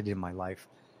needed to get it in my life.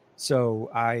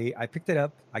 So I picked it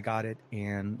up, I got it,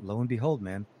 and lo and behold,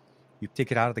 man, you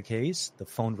take it out of the case, the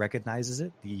phone recognizes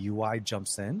it, the UI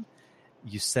jumps in,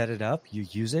 you set it up, you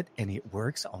use it, and it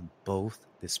works on both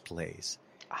displays.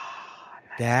 Nice.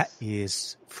 That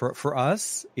is, for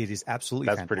us, it is absolutely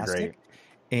fantastic. That's pretty great.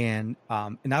 And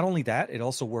not only that, it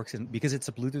also works because it's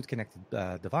a Bluetooth connected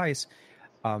device.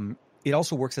 It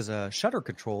also works as a shutter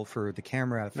control for the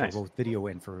camera, for both video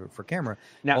and for camera.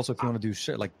 Now, also, if you want to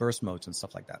do like burst modes and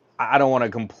stuff like that. I don't want to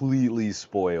completely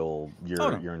spoil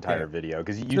your entire video,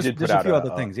 because you did put out a few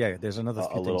other things. Yeah, there's another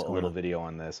few things a little video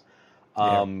on this.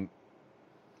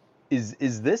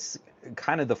 Is this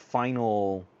kind of the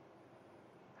final?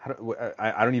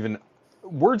 I don't even.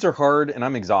 Words are hard, and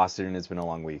I'm exhausted, and it's been a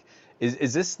long week.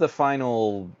 Is this the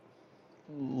final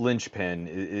linchpin?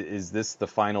 Is this the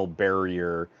final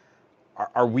barrier?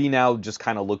 Are we now just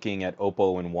kind of looking at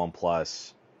Oppo and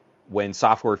OnePlus when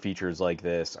software features like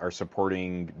this are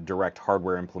supporting direct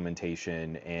hardware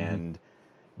implementation, and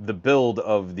the build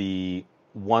of the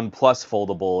OnePlus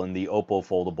foldable and the Oppo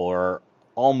foldable are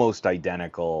almost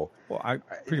identical? Well,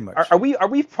 pretty much. Are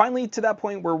we finally to that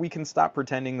point where we can stop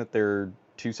pretending that they're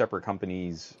two separate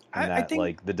companies, and I think,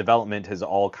 like, the development has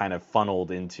all kind of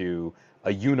funneled into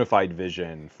a unified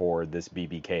vision for this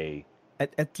BBK?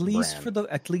 At least for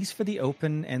the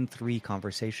Open N3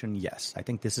 conversation, yes. I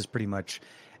think this is pretty much.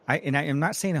 I am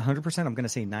not saying 100%. I'm going to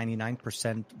say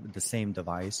 99% the same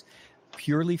device,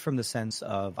 purely from the sense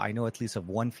of I know at least of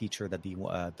one feature that the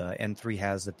N3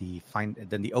 has that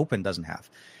the Open doesn't have,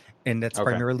 and that's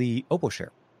primarily Oppo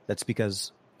Share. That's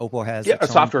because Oppo has a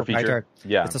software feature.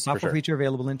 Yeah, it's a software feature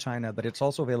available in China, but it's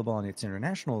also available on its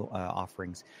international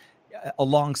offerings,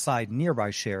 alongside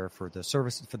Nearby Share for the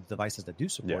services for the devices that do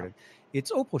support it. It's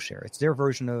Oppo Share. It's their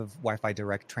version of Wi-Fi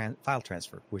direct file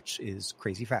transfer, which is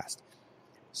crazy fast.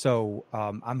 So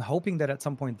I'm hoping that at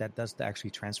some point that does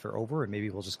actually transfer over, and maybe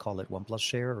we'll just call it OnePlus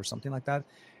Share or something like that.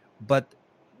 But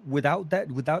without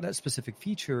that specific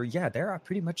feature, they're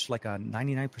pretty much like a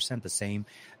 99% the same.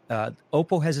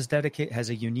 Oppo has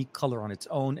a unique color on its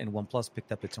own, and OnePlus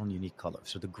picked up its own unique color.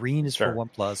 So the green is for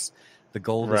OnePlus, the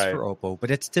gold is for Oppo,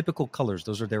 but it's typical colors.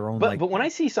 Those are their own. But when I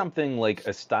see something like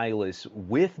a stylus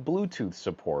with Bluetooth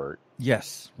support,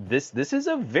 yes, this is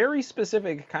a very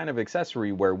specific kind of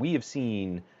accessory where we have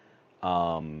seen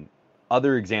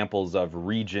other examples of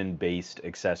region-based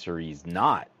accessories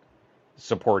not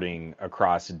supporting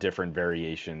across different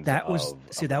variations. That was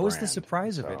the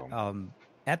surprise of it.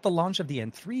 At the launch of the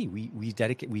N3,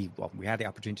 we had the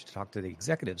opportunity to talk to the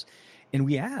executives, and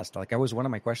we asked, like, I was one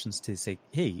of my questions to say,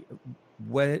 hey,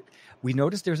 we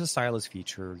noticed there's a stylus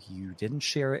feature. You didn't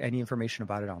share any information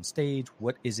about it on stage.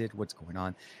 What is it? What's going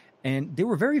on? And they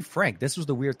were very frank. This was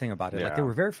the weird thing about it. Like, they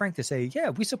were very frank to say,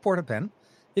 we support a pen.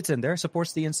 It's in there.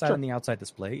 Supports the inside and the outside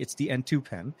display. It's the N2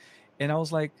 pen. And I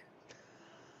was like,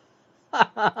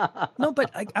 no,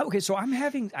 but okay. So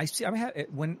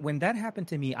when that happened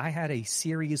to me, I had a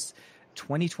serious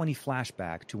 2020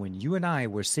 flashback to when you and I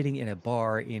were sitting in a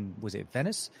bar in, was it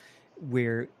Venice,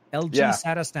 where LG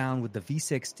sat us down with the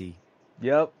V60.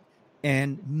 Yep.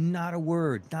 And not a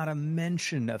word, not a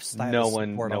mention of stylus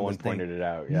support. No one pointed it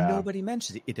out. Yeah. Nobody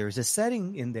mentions it. There's a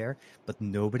setting in there, but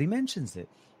nobody mentions it.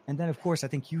 And then, of course, I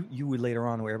think you would later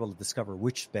on were able to discover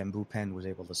which bamboo pen was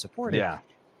able to support it. Yeah.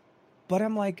 But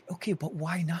I'm like, okay, but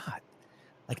why not?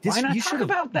 Like this, why not you talk should have,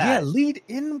 about that? yeah, lead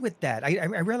in with that. I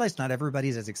realize not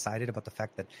everybody's as excited about the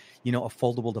fact that, a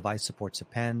foldable device supports a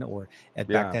pen, or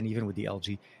back then even with the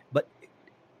LG. But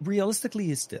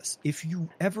realistically, is this: if you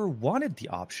ever wanted the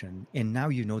option and now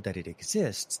you know that it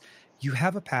exists, you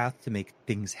have a path to make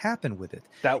things happen with it.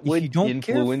 That If you would don't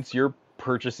influence your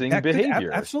purchasing that could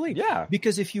behavior. absolutely, Yeah.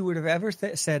 because if you would have ever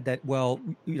said that, well,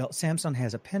 Samsung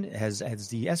has a pen, has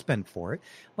the S Pen for it,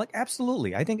 like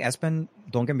absolutely, I think S Pen,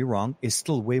 don't get me wrong, is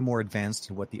still way more advanced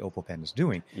than what the Oppo Pen is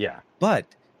doing. Yeah. But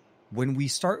when we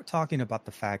start talking about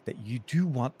the fact that you do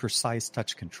want precise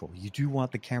touch control, you do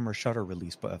want the camera shutter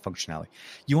release functionality,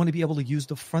 you want to be able to use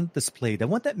the front display, the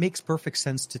one that makes perfect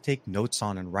sense to take notes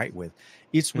on and write with,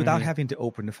 it's without having to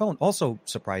open the phone. Also,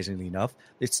 surprisingly enough,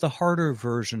 it's the harder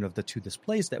version of the two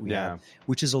displays that we have,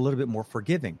 which is a little bit more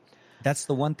forgiving. That's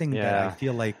the one thing that I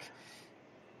feel like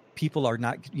people are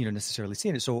not, necessarily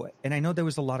seeing it. So, and I know there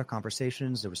was a lot of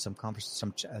conversations. There was I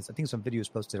think some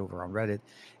videos posted over on Reddit,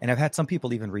 and I've had some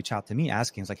people even reach out to me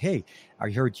asking, it's like, "Hey, I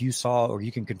heard you saw, or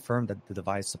you can confirm that the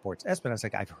device supports S Pen." I was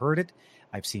like, "I've heard it,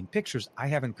 I've seen pictures, I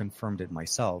haven't confirmed it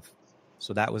myself."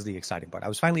 So that was the exciting part. I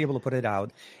was finally able to put it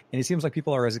out, and it seems like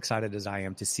people are as excited as I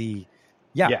am to see.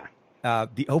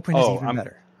 The Open is even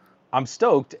better. I'm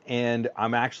stoked, and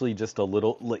I'm actually just a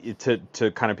little,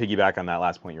 to kind of piggyback on that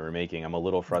last point you were making, I'm a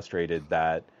little frustrated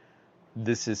that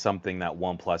this is something that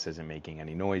OnePlus isn't making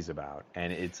any noise about.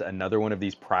 And it's another one of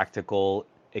these practical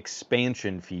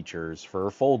expansion features for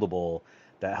a foldable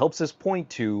that helps us point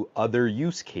to other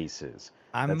use cases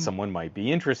that someone might be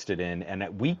interested in, and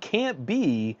that we can't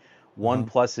be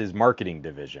OnePlus's marketing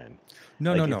division.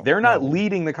 If they're not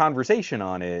leading the conversation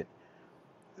on it,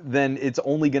 then it's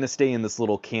only going to stay in this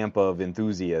little camp of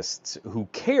enthusiasts who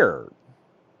care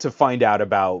to find out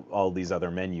about all these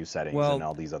other menu settings and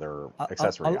all these other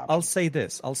accessory options.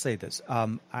 I'll say this.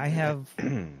 I have,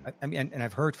 I mean, and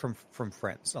I've heard from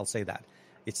friends. I'll say that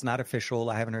it's not official.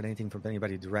 I haven't heard anything from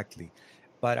anybody directly,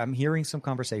 but I'm hearing some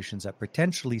conversations that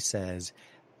potentially says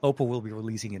Oppo will be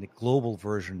releasing a global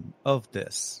version of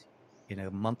this in a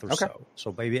month or so.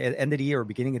 So maybe at the end of the year or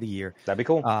beginning of the year. That'd be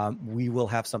cool. We will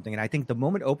have something. And I think the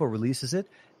moment Oppo releases it,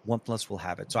 OnePlus will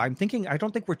have it. So I'm thinking, I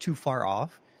don't think we're too far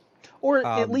off. Or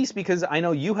at least, because I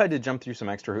know you had to jump through some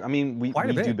extra. I mean, we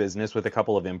do business with a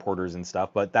couple of importers and stuff,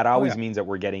 but that always means that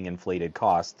we're getting inflated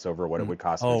costs over what it would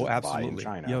cost to buy in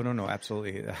China. No,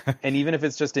 absolutely. And even if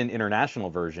it's just an international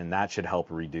version, that should help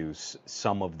reduce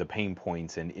some of the pain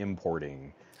points in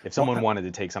importing. If someone wanted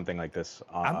to take something like this,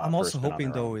 I'm also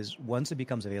hoping, though, is once it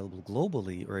becomes available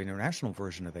globally, or an international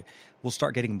version of it, we'll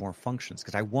start getting more functions,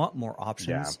 because I want more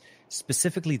options,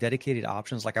 specifically dedicated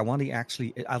options. Like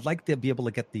I'd like to be able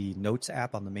to get the Notes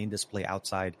app on the main display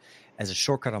outside as a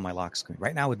shortcut on my lock screen.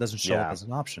 Right now, it doesn't show up as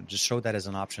an option. Just show that as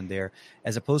an option there,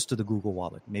 as opposed to the Google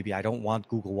Wallet. Maybe I don't want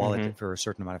Google Wallet for a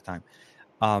certain amount of time.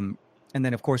 And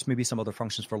then, of course, maybe some other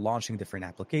functions for launching different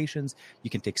applications. You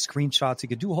can take screenshots. You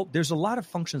could do there's a lot of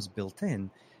functions built in.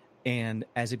 And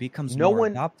as it becomes more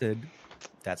adopted,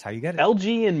 that's how you get it.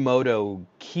 LG and Moto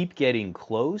keep getting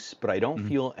close, but I don't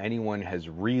feel anyone has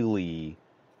really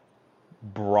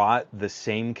brought the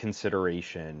same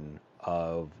consideration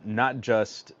of not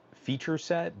just feature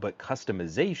set, but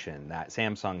customization that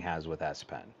Samsung has with S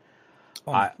Pen.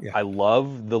 I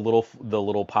love the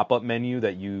little pop-up menu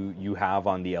that you have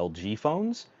on the LG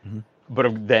phones,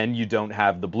 but then you don't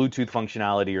have the Bluetooth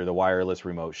functionality or the wireless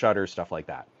remote shutter, stuff like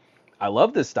that. I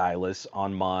love the stylus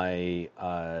on my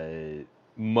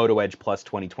Moto Edge Plus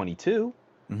 2022.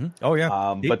 Oh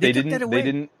yeah, but they took it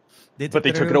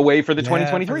away for the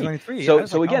 2023.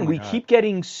 So again, we keep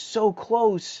getting so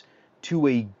close to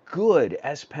a good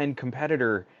S Pen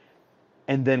competitor,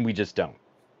 and then we just don't.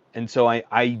 And so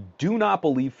I do not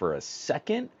believe for a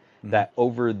second that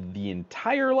over the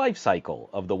entire life cycle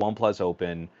of the OnePlus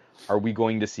Open are we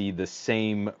going to see the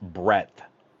same breadth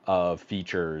of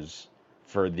features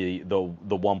for the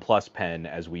OnePlus Pen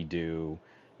as we do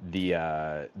the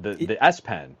S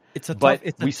Pen.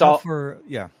 We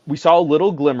saw a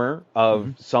little glimmer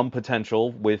of some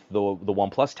potential with the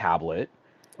OnePlus tablet.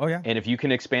 Oh yeah. And if you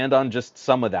can expand on just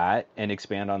some of that and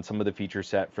expand on some of the feature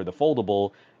set for the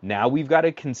foldable, now we've got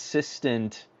a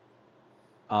consistent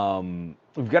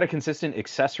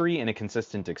accessory and a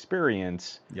consistent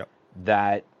experience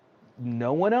that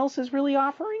no one else is really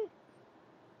offering.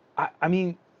 I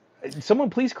mean, someone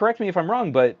please correct me if I'm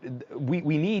wrong, but we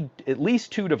need at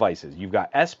least two devices. You've got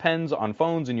S Pens on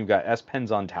phones and you've got S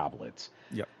Pens on tablets.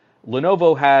 Yep.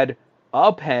 Lenovo had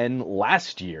a pen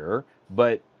last year,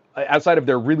 but outside of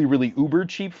their really, really uber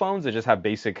cheap phones that just have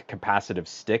basic capacitive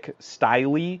stick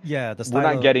styly, we're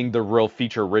not getting the real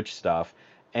feature rich stuff.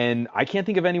 And I can't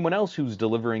think of anyone else who's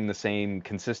delivering the same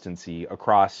consistency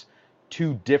across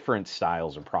two different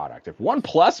styles of product. If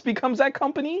OnePlus becomes that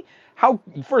company,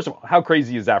 first of all, how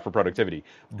crazy is that for productivity?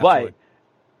 Absolutely. But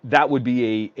that would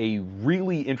be a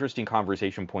really interesting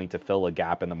conversation point to fill a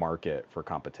gap in the market for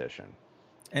competition.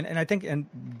 And I think, and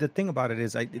the thing about it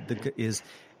is,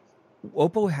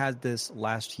 Oppo had this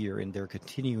last year, and they're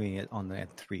continuing it on the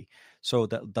N3. So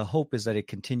the hope is that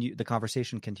the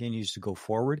conversation continues to go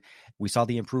forward. We saw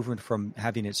the improvement from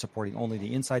having it supporting only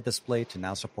the inside display to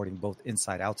now supporting both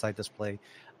inside outside display.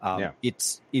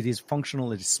 It is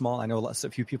functional. It is small. I know a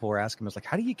few people were asking us, like,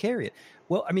 how do you carry it?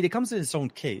 Well, I mean, it comes in its own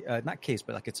case, not case,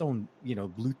 but like its own,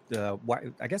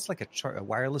 I guess like a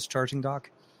wireless charging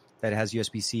dock that has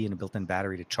USB-C and a built-in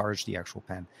battery to charge the actual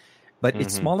pen. But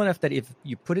it's small enough that if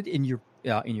you put it in your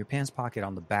pants pocket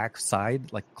on the back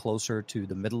side, like closer to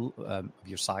the middle of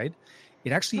your side,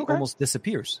 it actually almost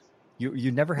disappears.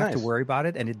 You never have to worry about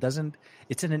it, and it doesn't.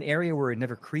 It's in an area where it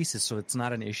never creases, so it's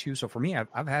not an issue. So for me,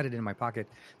 I've had it in my pocket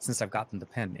since I've gotten the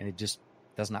pen, and it just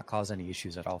does not cause any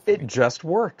issues at all. For me. Just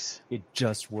works. It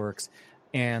just works.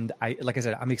 And like I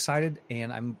said, I'm excited,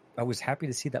 and I was happy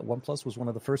to see that OnePlus was one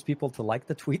of the first people to like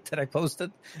the tweet that I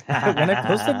posted when I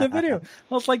posted the video.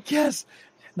 I was like, yes,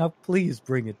 now please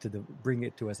bring it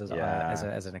to us as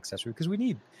an accessory, because we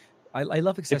need. I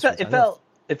love accessories.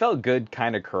 It felt good,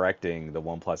 kind of correcting the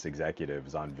OnePlus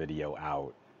executives on video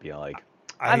out, being like,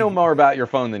 I know more about your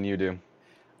phone than you do.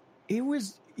 It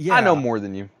was. Yeah, I know more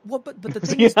than you. Well, but the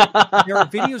thing is, there are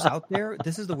videos out there.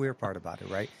 This is the weird part about it,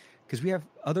 right? Because we have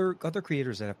other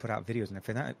creators that have put out videos,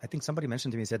 and I think somebody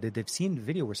mentioned to me, said that they've seen the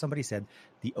video where somebody said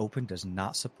the Open does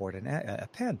not support a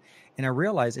pen, and I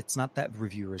realized it's not that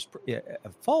reviewer's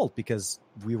fault, because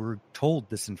we were told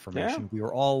this information. Yeah. We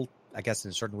were all, I guess,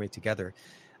 in a certain way together,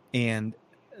 and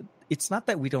it's not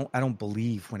that I don't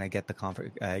believe when I get the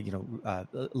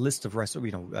list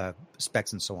of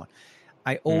specs and so on.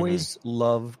 I always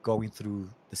love going through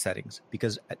the settings,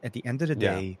 because at the end of the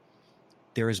day.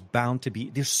 There's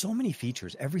so many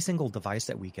features. Every single device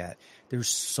that we get, there's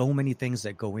so many things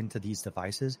that go into these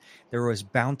devices. There was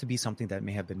bound to be something that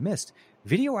may have been missed.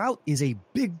 Video out is a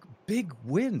big, big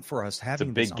win for us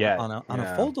having this on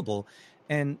a foldable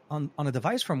and on a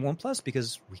device from OnePlus,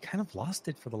 because we kind of lost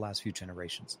it for the last few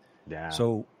generations. Yeah.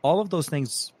 So all of those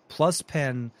things, plus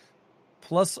pen,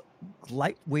 plus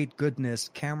lightweight goodness,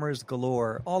 cameras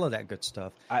galore, all of that good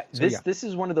stuff. This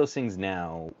is one of those things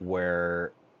now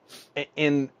where.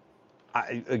 And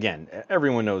again,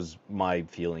 everyone knows my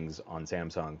feelings on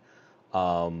Samsung,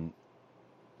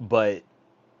 but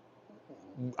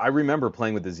I remember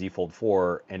playing with the Z Fold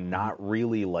 4 and not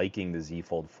really liking the Z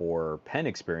Fold 4 pen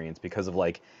experience because of,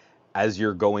 like, as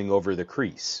you're going over the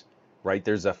crease, right?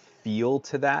 There's a feel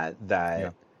to that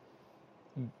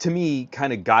to me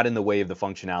kind of got in the way of the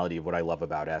functionality of what I love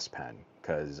about S Pen,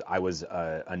 because I was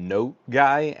a note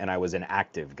guy and I was an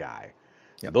active guy.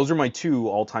 Yep. Those are my two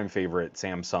all-time favorite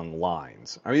Samsung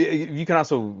lines. I mean, you can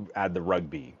also add the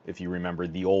Rugby, if you remember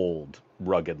the old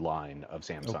rugged line of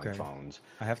Samsung phones.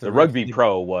 The Rugby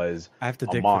Pro was a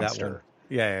monster.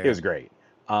 Yeah, it was great.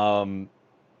 Sorry,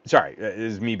 it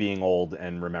is me being old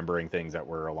and remembering things that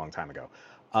were a long time ago.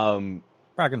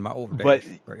 Back in my old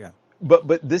days, but yeah.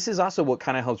 But this is also what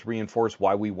kind of helps reinforce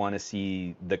why we want to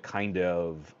see the kind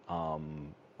of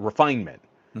refinement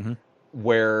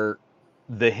where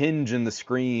the hinge and the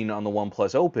screen on the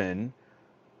OnePlus Open,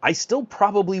 I still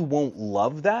probably won't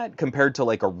love that compared to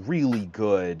like a really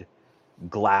good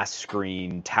glass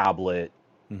screen tablet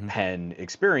pen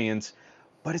experience,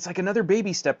 but it's like another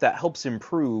baby step that helps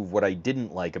improve what I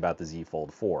didn't like about the Z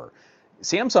Fold 4.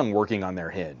 Samsung working on their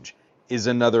hinge is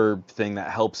another thing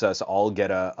that helps us all get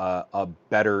a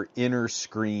better inner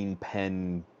screen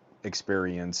pen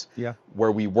experience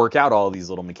where we work out all these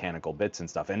little mechanical bits and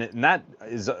stuff, and that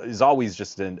is always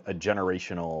just a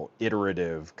generational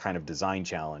iterative kind of design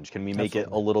challenge. Can we make it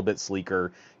a little bit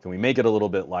sleeker? Can we make it a little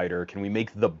bit lighter? Can we make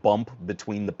the bump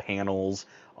between the panels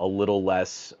a little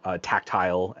less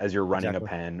tactile as you're running a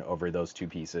pen over those two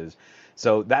pieces?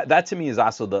 So that to me is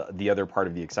also the other part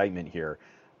of the excitement here,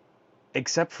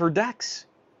 except for DeX.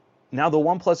 Now the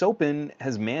OnePlus Open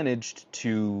has managed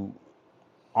to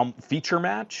feature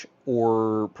match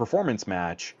or performance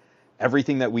match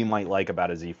everything that we might like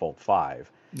about a Z Fold 5.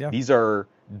 Yeah. These are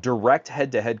direct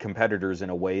head-to-head competitors in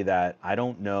a way that I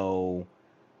don't know.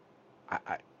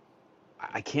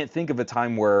 I can't think of a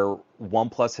time where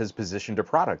OnePlus has positioned a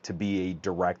product to be a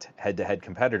direct head-to-head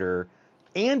competitor,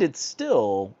 and it's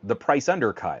still the price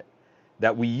undercut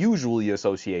that we usually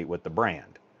associate with the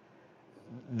brand.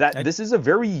 This is a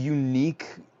very unique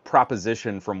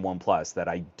proposition from OnePlus that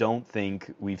I don't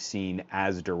think we've seen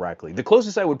as directly. The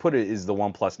closest I would put it is the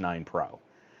OnePlus 9 Pro,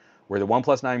 where the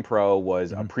OnePlus 9 Pro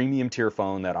was a premium tier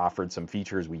phone that offered some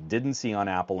features we didn't see on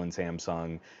Apple and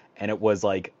Samsung, and it was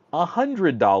like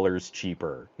 $100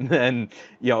 cheaper than,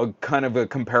 kind of a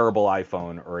comparable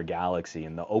iPhone or a Galaxy.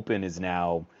 And the Open is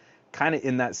now kind of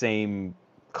in that same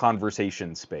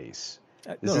conversation space.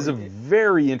 This is a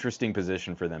very interesting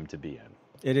position for them to be in.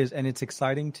 It is, and it's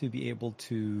exciting to be able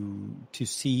to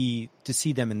see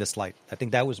them in this light. I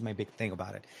think that was my big thing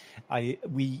about it.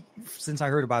 Since I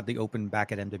heard about the Open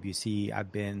back at MWC,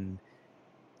 I've been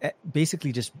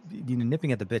basically just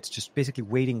nipping at the bits, just basically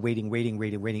waiting.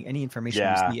 Any information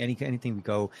we see, anything we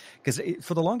go, because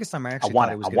for the longest time I actually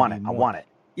thought it was going to be more. I want it.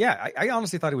 Yeah, I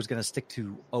honestly thought it was going to stick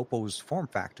to Oppo's form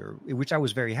factor, which I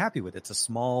was very happy with. It's a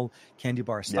small candy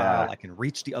bar style. I can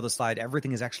reach the other side.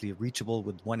 Everything is actually reachable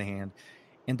with one hand.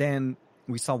 And then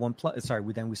we saw we saw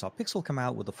Pixel come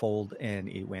out with the Fold, and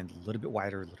it went a little bit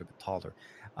wider, a little bit taller.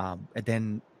 And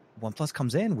then OnePlus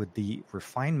comes in with the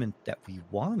refinement that we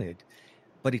wanted,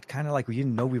 but it kind of like we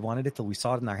didn't know we wanted it till we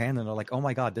saw it in our hand, and they're like, "Oh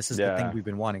my God, this is the thing we've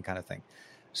been wanting," kind of thing.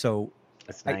 So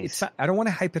that's nice. I don't want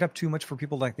to hype it up too much for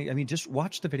people like me. I mean, just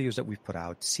watch the videos that we've put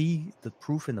out, see the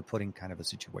proof in the pudding kind of a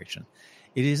situation.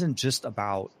 It isn't just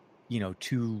about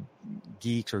two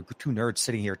geeks or two nerds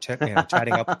sitting here chatting up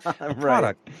a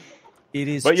product. It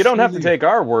is, but you don't have to take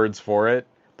our words for it.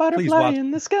 Butterfly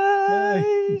in the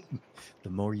sky. The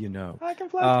more you know. I can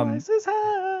fly twice as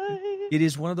high. It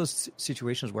is one of those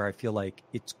situations where I feel like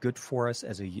it's good for us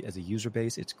as a user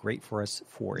base. It's great for us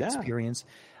for experience.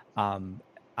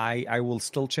 I will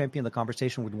still champion the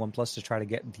conversation with OnePlus to try to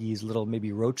get these little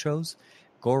maybe road shows.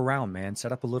 Go around, man.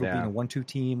 Set up a little 1-2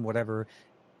 team, whatever.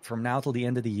 From now till the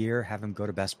end of the year, have them go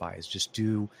to Best Buys. Just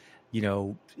do,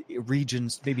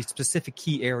 regions, maybe specific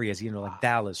key areas, like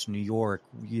Dallas, New York,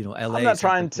 LA. I'm not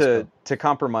trying to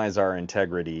compromise our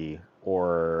integrity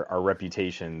or our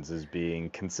reputations as being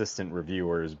consistent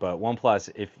reviewers, but OnePlus,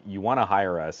 if you want to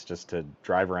hire us just to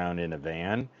drive around in a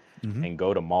van and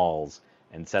go to malls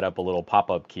and set up a little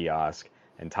pop-up kiosk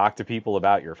and talk to people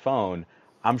about your phone,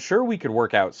 I'm sure we could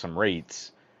work out some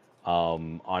rates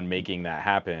on making that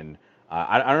happen.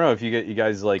 I don't know if you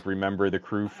guys remember the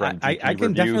crew from GP I can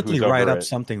Review, definitely write up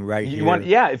something right here.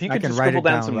 If you could just scribble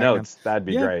down some notes, that'd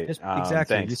be great. Exactly.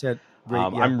 Thanks. You said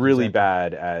I'm really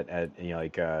bad at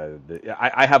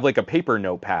I have a paper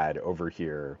notepad over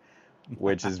here,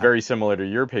 which is very similar to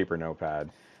your paper notepad.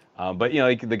 But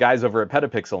the guys over at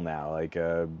Petapixel now,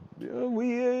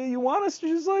 you want us to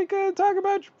just talk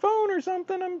about your phone or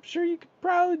something? I'm sure you could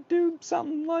probably do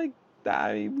something like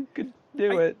that. We could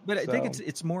do it. But I think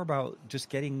it's more about just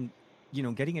getting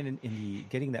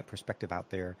that perspective out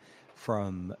there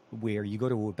from where you go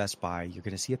to a Best Buy, you're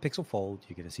going to see a Pixel Fold,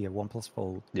 you're going to see a OnePlus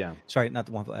Fold. Yeah. Sorry, not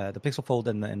the the Pixel Fold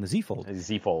and the Z Fold. The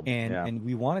Z Fold. And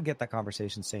we want to get that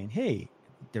conversation saying, hey,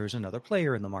 there's another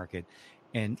player in the market,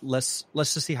 and let's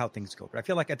just see how things go. But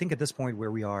I think at this point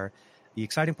where we are, the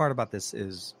exciting part about this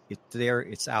is it's there,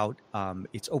 it's out,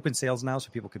 it's open sales now, so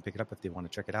people can pick it up if they want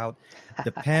to check it out.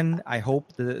 The pen, I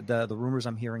hope the rumors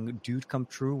I'm hearing do come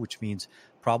true, which means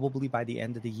probably by the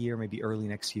end of the year, maybe early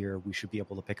next year, we should be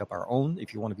able to pick up our own.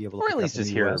 If you want to be able to, or at least just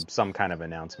hear some kind of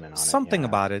announcement on something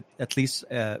about it, at least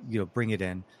bring it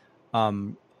in.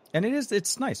 And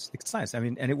it's nice. It's nice. I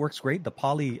mean, and it works great. The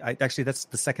Poly, actually, that's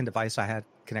the second device I had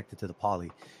connected to the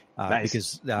Poly. Nice.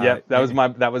 Because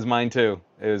that was mine too.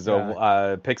 It was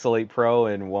a Pixel 8 Pro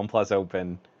and OnePlus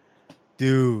Open.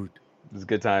 Dude, it was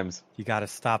good times. You got to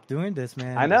stop doing this,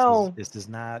 man. I know this is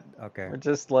not okay. We're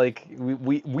just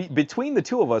we between the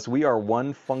two of us, we are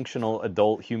one functional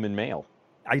adult human male.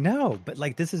 I know, but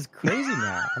this is crazy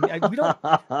now. I mean,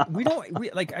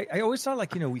 I always thought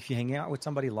if you hang out with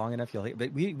somebody long enough,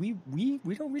 but we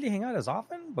don't really hang out as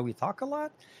often, but we talk a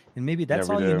lot, and maybe that's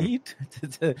all you need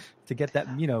to get that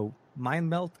mind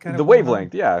melt kind of the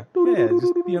wavelength. Yeah,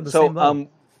 just be on the same level.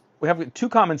 We have two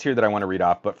comments here that I want to read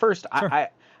off, but first, sure.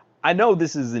 I know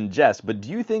this is in jest, but do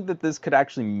you think that this could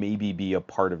actually maybe be a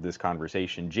part of this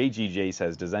conversation? JGJ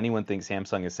says, does anyone think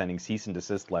Samsung is sending cease and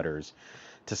desist letters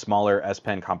to smaller S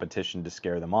Pen competition to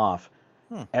scare them off?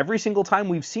 Every single time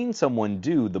we've seen someone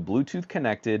do the Bluetooth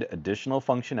connected additional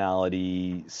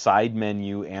functionality side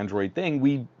menu Android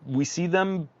thing, we see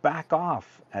them back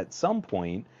off at some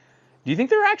point. Do you think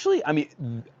they're actually, I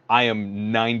mean, I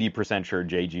am 90% sure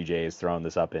JGJ is throwing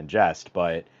this up in jest,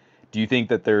 but do you think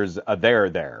that there's a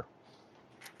there?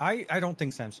 I don't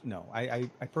think Samsung, no. I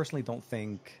personally don't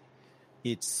think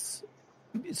it's,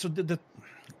 so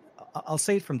I'll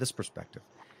say it from this perspective.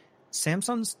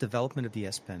 Samsung's development of the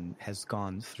S Pen has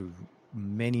gone through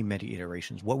many, many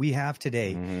iterations. What we have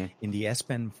today in the S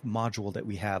Pen module that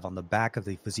we have on the back of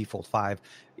the Z Fold 5,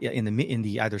 in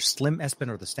the either slim S Pen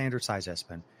or the standard size S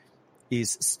Pen,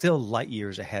 is still light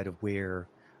years ahead of where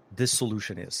this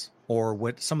solution is, or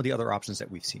what some of the other options that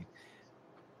we've seen.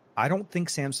 I don't think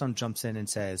Samsung jumps in and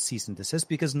says cease and desist,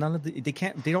 because they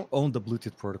don't own the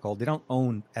Bluetooth protocol. They don't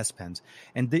own S Pens,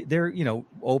 and they're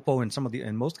Oppo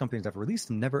and most companies that have released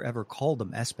them never ever called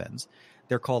them S Pens.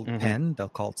 They're called pen. They'll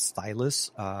call it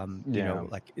stylus,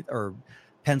 or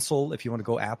pencil if you want to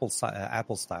go Apple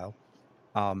style.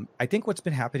 I think what's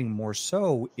been happening more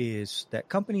so is that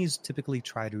companies typically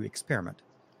try to experiment.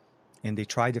 And they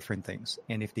try different things.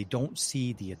 And if they don't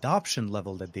see the adoption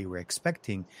level that they were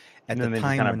expecting at the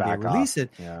time when they release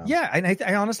it, and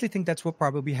I honestly think that's what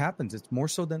probably happens. It's more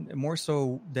so than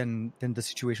the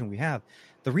situation we have.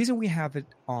 The reason we have it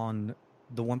on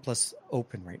the OnePlus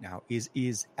Open right now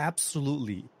is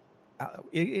absolutely,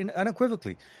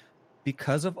 unequivocally,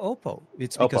 because of Oppo.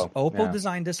 It's because Oppo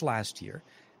designed this last year.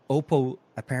 Oppo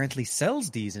apparently sells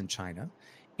these in China,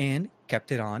 and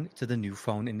kept it on to the new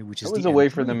phone, which is it was a way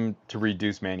for them to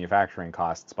reduce manufacturing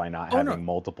costs by not having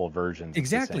multiple versions.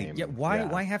 Exactly. Of the same.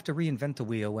 Why have to reinvent the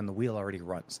wheel when the wheel already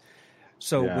runs?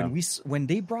 So when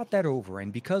they brought that over,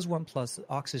 and because OnePlus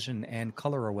Oxygen and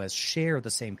ColorOS share the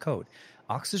same code,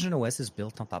 Oxygen OS is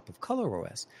built on top of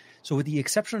ColorOS. So with the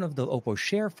exception of the Oppo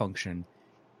share function,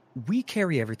 we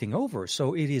carry everything over.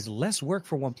 So it is less work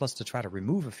for OnePlus to try to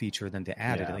remove a feature than to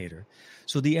add it later.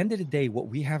 So at the end of the day, what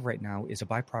we have right now is a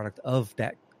byproduct of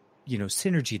that,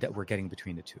 synergy that we're getting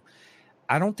between the two.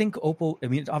 I don't think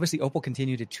obviously Oppo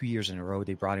continued it 2 years in a row.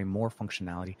 They brought in more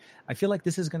functionality. I feel like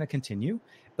this is going to continue,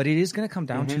 but it is going to come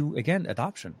down to, again,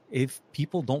 adoption. If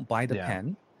people don't buy the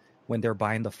pen when they're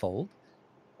buying the Fold,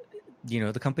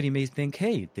 the company may think,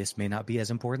 hey, this may not be as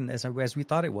important as we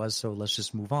thought it was, so let's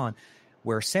just move on.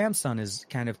 Where Samsung is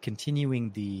kind of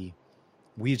continuing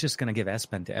we're just going to give S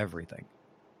Pen to everything,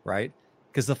 right?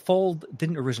 Because the Fold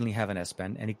didn't originally have an S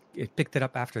Pen, and it picked it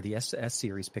up after the S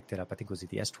series picked it up. I think it was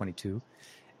the S22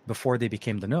 before they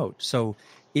became the Note. So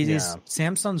it is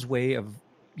Samsung's way of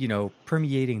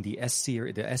permeating the S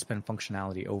series, the S Pen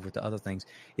functionality over to other things.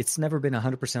 It's never been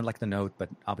 100% like the Note, but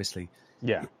obviously,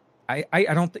 I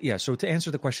don't. So to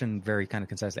answer the question very kind of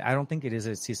concisely, I don't think it is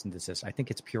a cease and desist. I think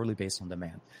it's purely based on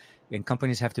demand, and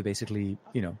companies have to basically,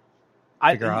 figure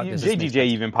out. JGJ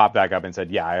even popped back up and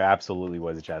said, "Yeah, I absolutely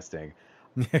was jesting."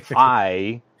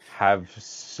 I have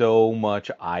so much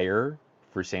ire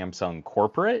for Samsung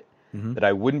corporate that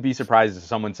I wouldn't be surprised if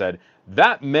someone said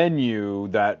that menu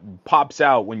that pops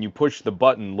out when you push the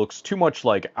button looks too much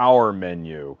like our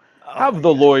menu. Have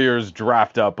the lawyers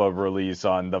draft up a release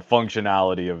on the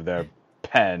functionality of their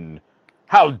pen.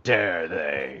 How dare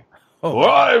they?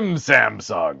 I'm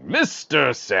Samsung,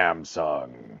 Mr.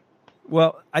 Samsung.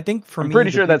 Well, I think I'm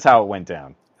pretty sure that's how it went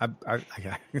down. I'm pretty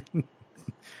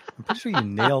sure you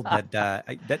nailed that.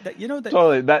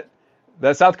 Totally. That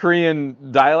South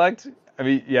Korean dialect. I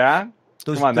mean,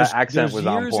 that accent was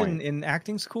on point. Years in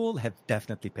acting school have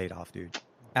definitely paid off, dude.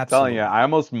 Absolutely. I'm telling you, I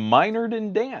almost minored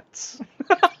in dance.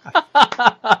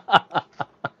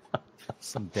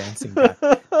 Some dancing guy.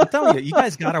 I'm telling you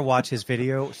guys gotta watch his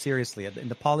video. Seriously, in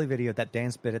the Poly video, that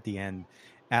dance bit at the end,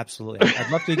 absolutely.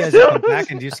 I'd love for you guys to come back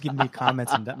and just give me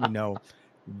comments and let me know.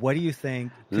 What do you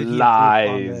think?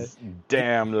 Lies,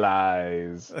 damn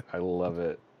lies. I love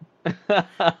it.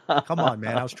 Come on,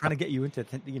 man! I was trying to get you into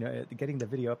getting the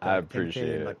video up. I appreciate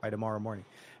it. Like by tomorrow morning.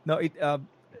 No,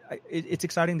 it's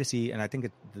exciting to see, and I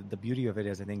think the beauty of it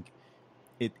is, I think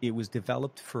it was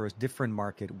developed for a different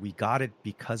market. We got it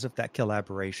because of that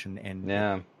collaboration,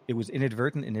 and it was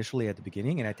inadvertent initially at the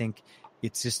beginning, and I think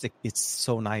it's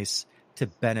so nice to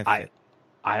benefit.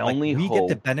 We get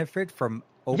to benefit from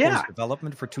Oppo's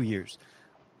development for 2 years.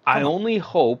 I only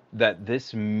hope that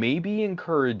this maybe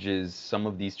encourages some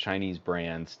of these Chinese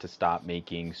brands to stop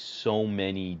making so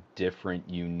many different,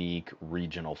 unique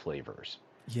regional flavors.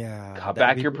 Yeah. Cut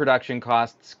back your production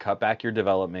costs, cut back your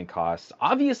development costs.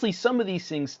 Obviously, some of these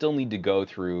things still need to go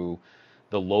through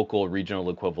the local regional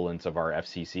equivalents of our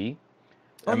FCC.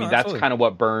 That's kind of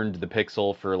what burned the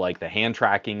Pixel for like the hand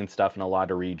tracking and stuff in a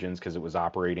lot of regions, because it was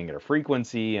operating at a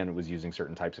frequency and it was using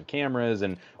certain types of cameras,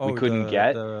 and we couldn't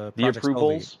get the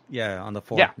approvals. On the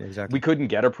 4. Yeah, exactly. We couldn't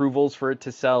get approvals for it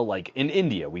to sell. Like in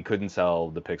India, we couldn't sell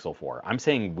the Pixel 4. I'm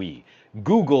saying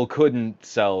Google couldn't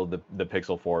sell the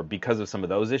Pixel 4 because of some of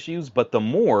those issues. But the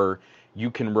more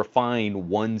you can refine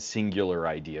one singular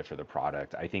idea for the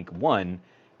product, I think, one,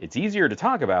 it's easier to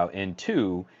talk about, and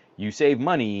two, you save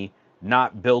money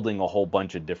not building a whole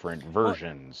bunch of different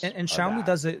versions. And Xiaomi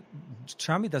does it.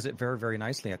 Xiaomi does it very, very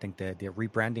nicely. I think the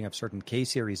rebranding of certain K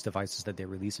series devices that they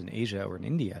release in Asia or in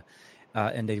India,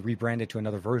 and they rebrand it to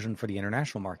another version for the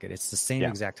international market. It's the same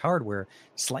exact hardware,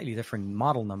 slightly different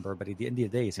model number, but at the end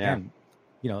of the day, it's again,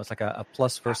 it's like a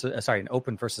plus versus an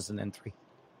open versus an N3.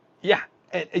 Yeah.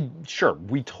 And sure,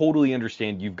 we totally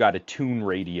understand you've got to tune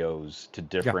radios to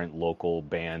different local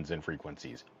bands and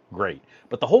frequencies. Great.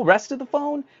 But the whole rest of the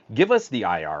phone, give us the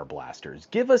IR blasters,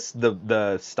 give us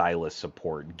the stylus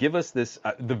support, give us this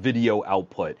the video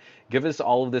output, give us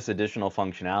all of this additional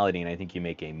functionality, and I think you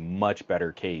make a much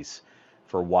better case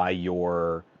for why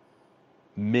your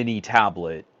mini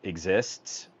tablet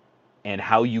exists and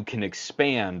how you can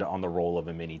expand on the role of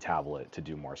a mini tablet to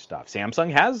do more stuff.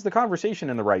 Samsung has the conversation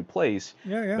in the right place,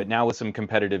 but now with some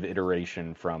competitive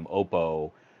iteration from Oppo,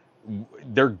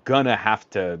 they're gonna have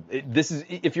to.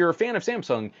 If you're a fan of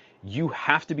Samsung, you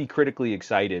have to be critically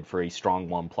excited for a strong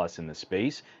OnePlus in this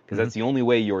space, because that's the only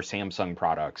way your Samsung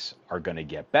products are gonna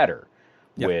get better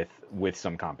with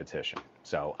some competition.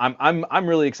 So I'm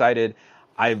really excited.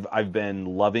 I've been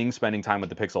loving spending time with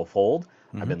the Pixel Fold.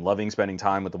 I've been loving spending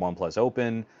time with the OnePlus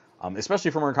Open,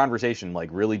 especially from our conversation, like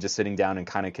really just sitting down and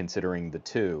kind of considering the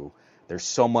two. There's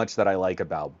so much that I like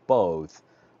about both,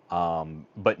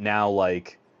 but now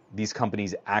like these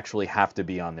companies actually have to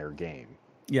be on their game.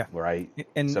 Yeah. Right?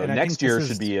 And next year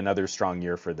should be another strong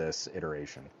year for this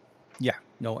iteration. Yeah.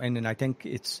 No, and I think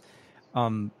it's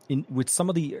with some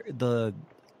of the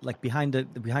like behind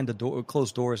the door,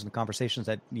 closed doors and the conversations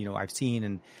that I've seen,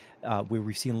 and where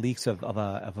we've seen leaks of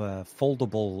a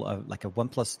foldable, like a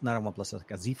OnePlus, not a OnePlus,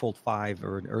 like a Z Fold 5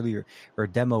 or an earlier or a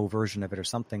demo version of it or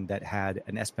something that had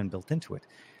an S Pen built into it.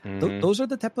 Those are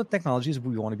the type of technologies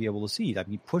we want to be able to see. I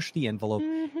mean, push the envelope,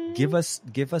 give us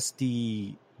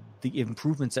the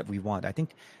improvements that we want. I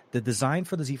think the design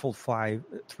for the Z Fold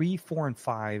 3, 4, and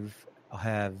 5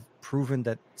 have proven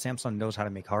that Samsung knows how to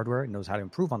make hardware, knows how to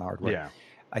improve on hardware. Yeah.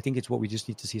 I think it's what we just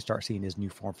need to start seeing is new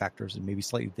form factors and maybe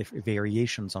slightly different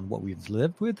variations on what we've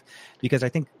lived with, because I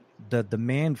think the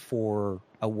demand for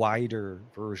a wider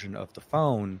version of the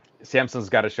phone, Samsung's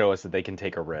got to show us that they can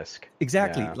take a risk.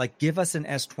 Exactly. Yeah. Like give us an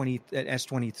S22,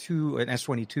 an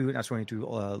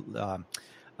S22,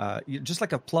 just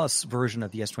like a plus version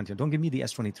of the S22. Don't give me the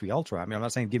S23 Ultra. I mean, I'm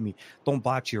not saying don't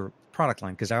botch your product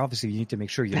line, because obviously you need to make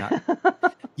sure you're not.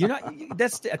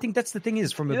 I think that's the thing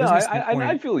is from a business standpoint.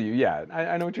 I feel you. Yeah,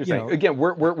 I know what you're saying. Again,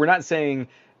 we're not saying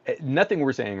nothing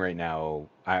we're saying right now.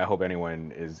 I hope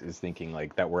anyone is thinking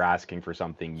like that we're asking for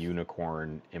something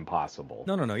unicorn impossible.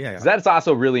 No. Yeah. That's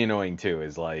also really annoying too.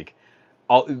 Is like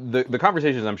all the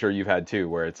conversations I'm sure you've had too,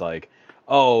 where it's like,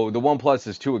 oh, the OnePlus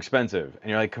is too expensive, and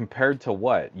you're like, compared to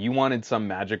what? You wanted some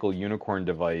magical unicorn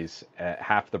device at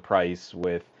half the price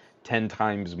with 10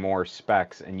 times more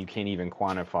specs, and you can't even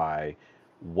quantify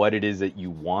what it is that you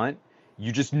want.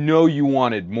 You just know you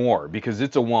wanted more because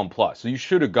it's a OnePlus. So you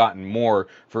should have gotten more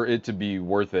for it to be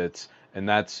worth it. And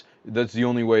that's the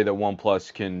only way that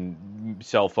OnePlus can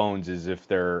sell phones is if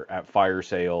they're at fire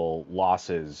sale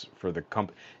losses for the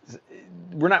company.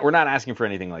 We're not asking for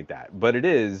anything like that, but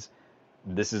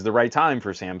this is the right time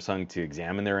for Samsung to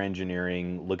examine their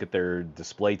engineering, look at their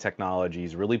display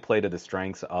technologies, really play to the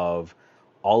strengths of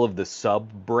all of the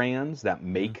sub-brands that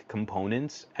make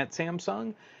components at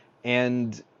Samsung,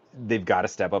 and they've got to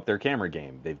step up their camera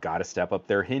game. They've got to step up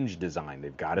their hinge design.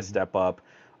 They've got to step up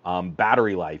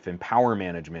battery life and power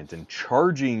management and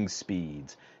charging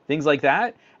speeds, things like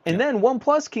that. And then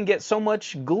OnePlus can get so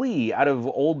much glee out of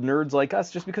old nerds like us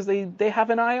just because they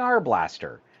have an IR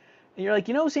blaster. And you're like,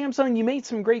 Samsung, you made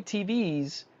some great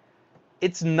TVs.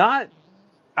 It's not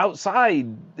outside.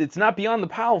 It's not beyond the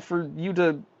pale for you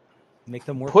to make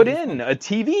them work. Put in a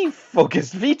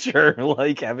TV-focused feature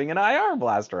like having an IR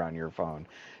blaster on your phone.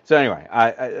 So anyway,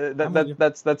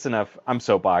 that's enough. I'm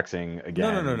soapboxing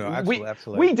again. No.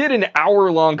 Absolutely. We did an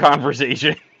hour-long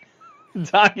conversation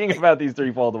talking about these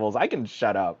three foldables. I can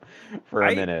shut up for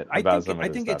a minute about some of this stuff. I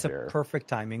think it's a perfect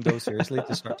timing, though, seriously,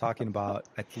 to start talking about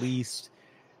at least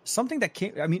something that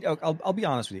came. I mean, I'll be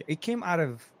honest with you. It came out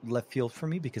of left field for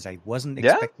me because I wasn't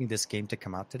expecting this game to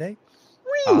come out today.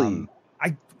 Really?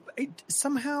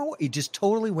 Somehow it just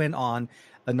totally went on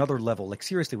another level. Like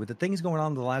seriously, with the things going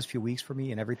on in the last few weeks for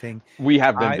me and everything, we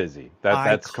have been busy.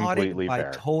 That's completely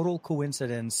fair. By total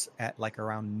coincidence, at like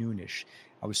around noonish,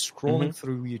 I was scrolling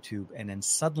through YouTube, and then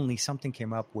suddenly something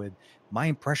came up with my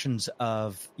impressions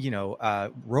of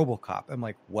RoboCop. I'm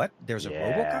like, what? There's a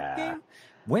RoboCop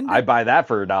game? I buy that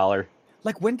for $1.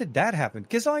 Like, when did that happen?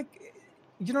 Because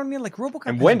you know what I mean? Like RoboCop.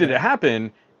 And when did it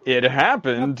happen? It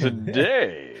happened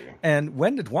today. And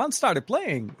when did Juan started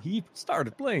playing? He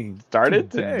started playing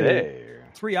today.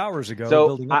 3 hours ago. So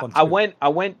building up on I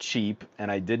went cheap,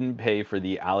 and I didn't pay for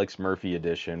the Alex Murphy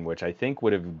edition, which I think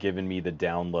would have given me the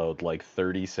download like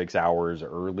 36 hours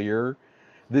earlier.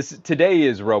 Today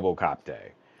is RoboCop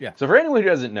Day. Yeah. So for anyone who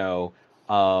doesn't know,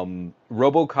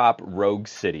 RoboCop Rogue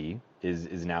City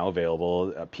is now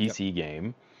available, a PC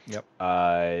game. Yep.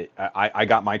 I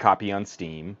got my copy on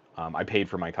Steam. I paid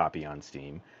for my copy on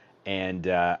Steam. And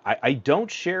I don't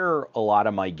share a lot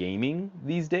of my gaming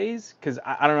these days, because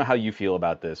I don't know how you feel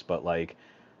about this, but like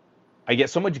I get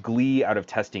so much glee out of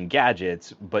testing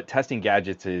gadgets, but testing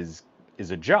gadgets is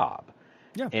a job.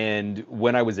 Yeah. And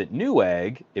when I was at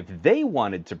Newegg, if they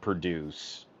wanted to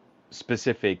produce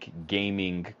specific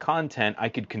gaming content, I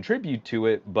could contribute to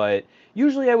it, but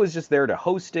usually I was just there to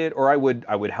host it, or I would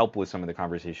help with some of the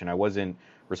conversation. I wasn't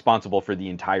responsible for the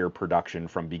entire production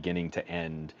from beginning to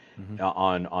end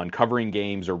on covering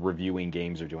games or reviewing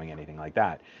games or doing anything like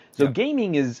that. So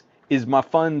gaming is my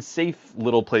fun, safe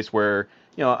little place where,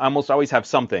 you know, I almost always have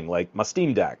something like my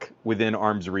Steam Deck within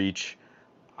arm's reach.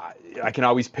 I can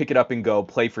always pick it up and go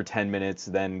play for 10 minutes,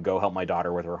 then go help my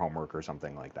daughter with her homework or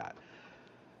something like that.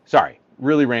 Sorry,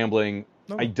 really rambling.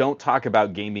 No. I don't talk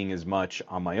about gaming as much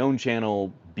on my own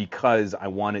channel because I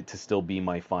want it to still be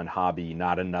my fun hobby,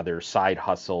 not another side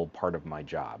hustle part of my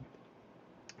job.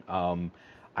 I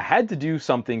had to do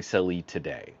something silly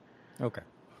today. Okay.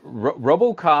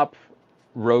 RoboCop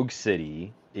Rogue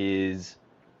City is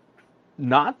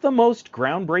not the most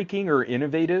groundbreaking or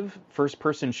innovative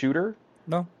first-person shooter.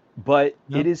 No. But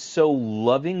it is so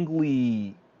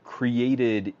lovingly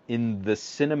created in the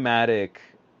cinematic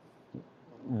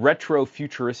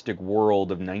retro-futuristic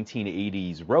world of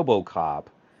 1980s RoboCop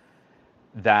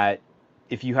that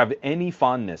if you have any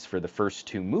fondness for the first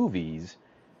two movies,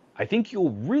 I think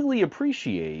you'll really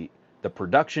appreciate the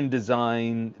production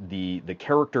design, the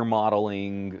character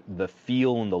modeling, the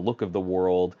feel and the look of the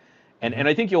world. And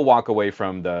I think you'll walk away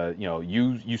from the, you know,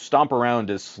 you stomp around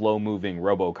as slow-moving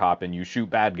RoboCop and you shoot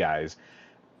bad guys.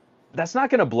 That's not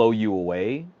going to blow you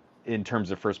away in terms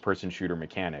of first-person shooter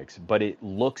mechanics, but it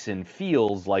looks and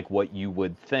feels like what you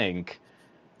would think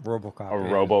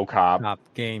RoboCop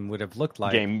game would have looked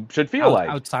like. Game should feel like.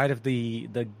 Outside of the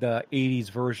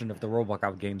 80s version of the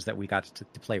RoboCop games that we got to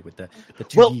play with, the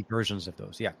 2D versions of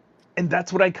those, yeah. And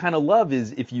that's what I kind of love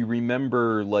is if you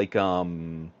remember, like,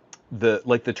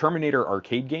 the Terminator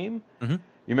arcade game. You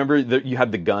remember that you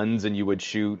had the guns and you would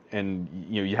shoot, and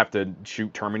you know you have to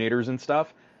shoot Terminators and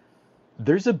stuff.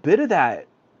 There's a bit of that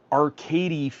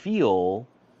arcadey feel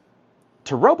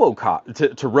to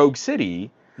RoboCop, to Rogue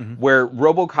City, where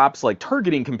RoboCop's like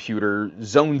targeting computer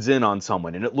zones in on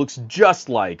someone, and it looks just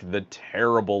like the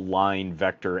terrible line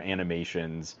vector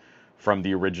animations from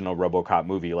the original RoboCop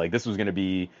movie. Like this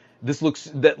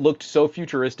looked so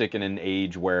futuristic in an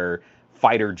age where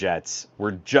fighter jets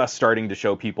were just starting to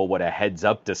show people what a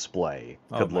heads-up display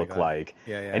could look like.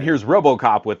 And here's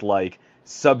RoboCop with like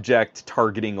subject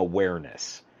targeting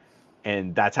awareness,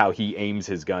 and that's how he aims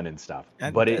his gun and stuff.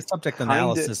 And but it's subject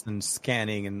analysis and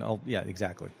scanning and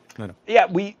exactly. No. Yeah,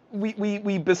 we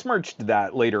besmirched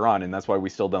that later on, and that's why we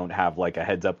still don't have like a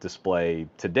heads-up display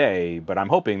today. But I'm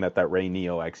hoping that Ray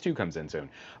Neo X2 comes in soon.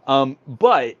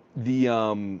 But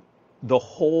the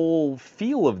whole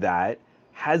feel of that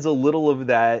has a little of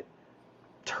that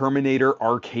Terminator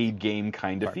arcade game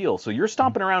kind of feel. So you're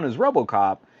stomping around as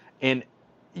RoboCop, and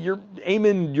you're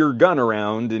aiming your gun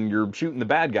around, and you're shooting the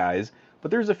bad guys.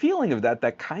 But there's a feeling of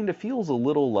that kind of feels a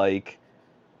little like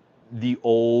the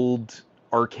old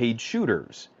arcade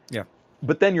shooters. Yeah.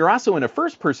 But then you're also in a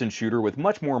first-person shooter with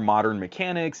much more modern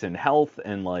mechanics and health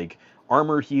and like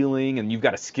armor healing, and you've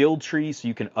got a skill tree so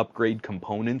you can upgrade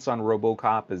components on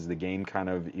RoboCop as the game kind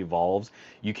of evolves.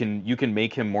 You can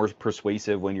make him more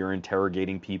persuasive when you're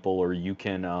interrogating people, or you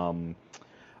can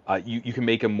you can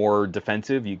make him more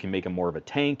defensive. You can make him more of a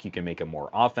tank. You can make him more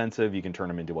offensive. You can turn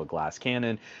him into a glass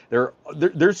cannon.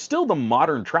 There's still the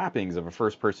modern trappings of a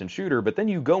first-person shooter, but then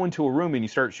you go into a room and you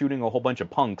start shooting a whole bunch of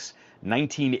punks,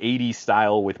 1980s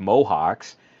style with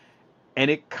mohawks, and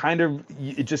it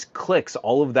just clicks,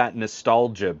 all of that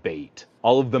nostalgia bait,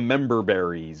 all of the member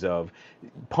berries of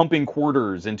pumping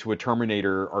quarters into a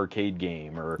Terminator arcade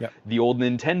game, or the old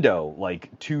Nintendo,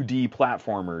 like 2D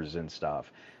platformers and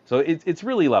stuff. So it's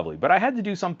really lovely. But I had to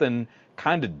do something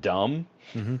kind of dumb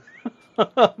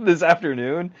this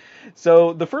afternoon.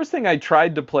 So the first thing I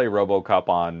tried to play RoboCop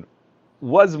on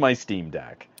was my Steam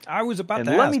Deck. I was about to ask.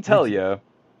 And let me tell you,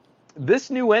 this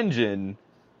new engine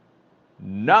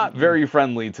not very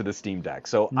friendly to the Steam Deck.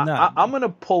 So I'm going to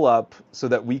pull up so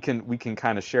that we can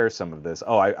kind of share some of this.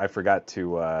 Oh, I forgot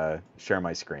to share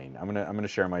my screen. I'm gonna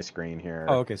share my screen here.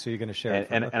 Oh, okay. So you're gonna share,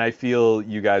 and I feel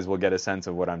you guys will get a sense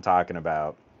of what I'm talking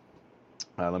about.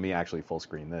 Let me actually full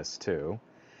screen this too.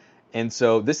 And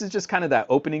so this is just kind of that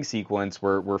opening sequence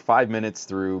where we're 5 minutes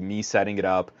through me setting it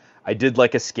up. I did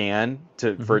like a scan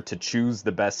for it to choose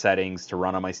the best settings to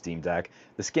run on my Steam Deck.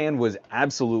 The scan was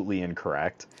absolutely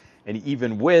incorrect. And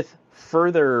even with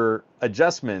further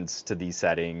adjustments to these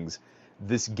settings,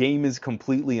 this game is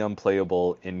completely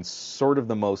unplayable in sort of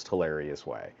the most hilarious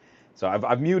way. So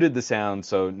I've muted the sound,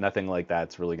 so nothing like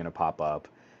that's really going to pop up.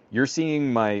 You're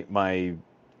seeing my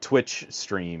Twitch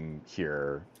stream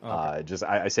here. Okay.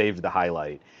 I saved the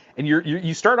highlight, and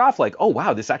you start off like, oh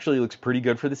wow, this actually looks pretty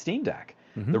good for the Steam Deck.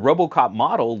 The RoboCop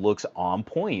model looks on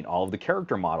point. All of the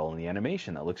character model and the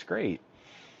animation, that looks great.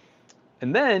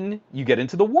 And then you get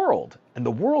into the world, and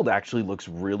the world actually looks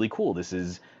really cool. This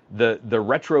is the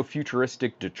retro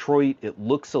futuristic Detroit. It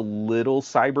looks a little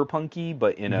cyberpunky,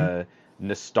 but in a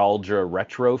nostalgia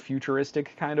retro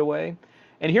futuristic kind of way.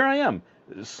 And here I am,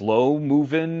 slow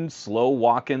moving, slow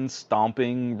walking,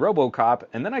 stomping RoboCop,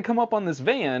 and then I come up on this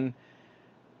van,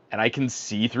 and I can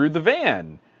see through the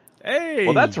van. Hey!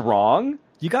 Well, that's wrong.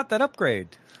 You got that upgrade.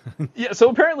 Yeah, so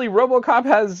apparently RoboCop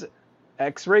has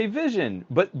X-ray vision,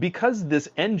 but because this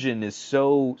engine is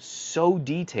so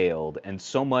detailed and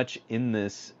so much in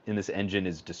this engine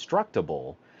is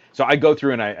destructible. So I go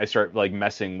through and I start like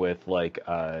messing with like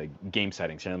game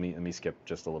settings. Here, let me skip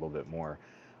just a little bit more.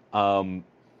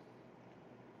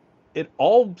 It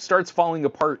all starts falling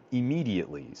apart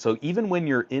immediately. So even when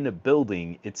you're in a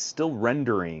building, it's still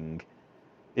rendering,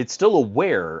 it's still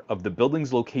aware of the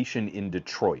building's location in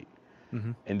Detroit.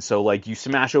 And so like you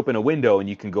smash open a window and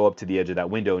you can go up to the edge of that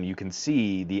window and you can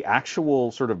see the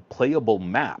actual sort of playable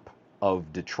map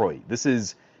of Detroit. This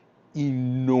is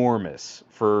enormous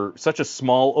for such a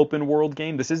small open world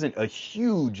game. This isn't a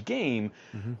huge game,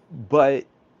 but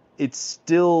it's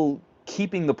still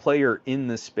keeping the player in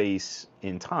the space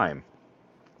in time.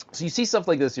 So you see stuff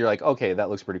like this, you're like, okay, that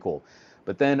looks pretty cool.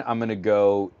 But then I'm going to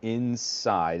go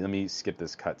inside. Let me skip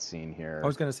this cutscene here. I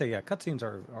was going to say, yeah, cutscenes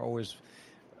are always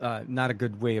not a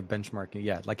good way of benchmarking.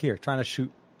 Yeah, like here, trying to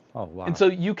shoot. Oh, wow. And so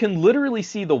you can literally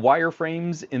see the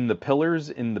wireframes in the pillars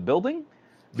in the building,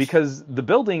 because the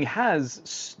building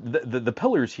has, the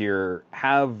pillars here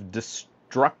have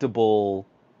destructible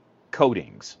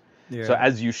coatings. Yeah. So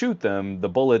as you shoot them, the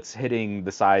bullets hitting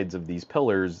the sides of these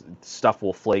pillars, stuff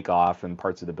will flake off and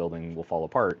parts of the building will fall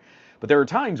apart. But there are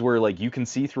times where like you can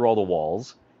see through all the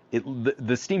walls.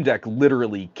 The Steam Deck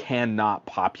literally cannot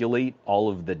populate all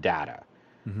of the data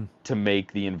to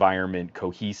make the environment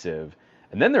cohesive.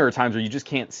 And then there are times where you just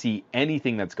can't see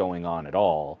anything that's going on at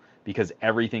all because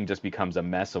everything just becomes a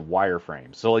mess of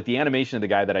wireframes. So like the animation of the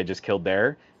guy that I just killed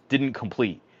there didn't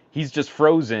complete. He's just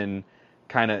frozen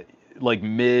kind of like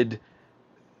mid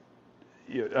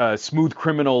smooth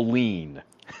criminal lean.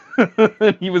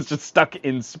 He was just stuck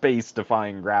in space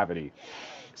defying gravity.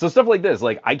 So stuff like this,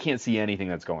 like I can't see anything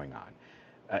that's going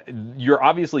on. You're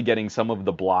obviously getting some of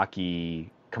the blocky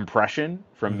compression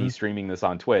from me streaming this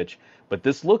on Twitch, but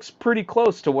this looks pretty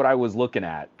close to what I was looking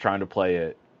at trying to play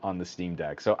it on the Steam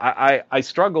Deck. So I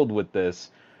struggled with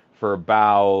this for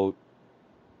about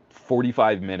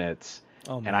 45 minutes,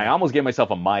 and I almost gave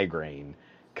myself a migraine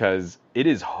because it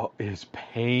is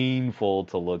painful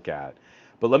to look at.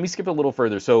 But let me skip a little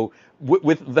further. So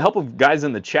with the help of guys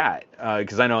in the chat,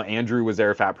 because I know Andrew was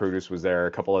there, Fat Produce was there,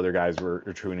 a couple other guys were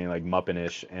tuning like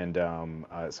Muppinish and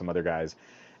some other guys.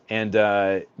 And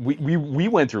we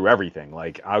went through everything.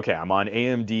 Like, okay, I'm on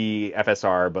AMD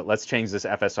FSR, but let's change this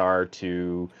FSR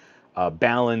to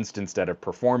balanced instead of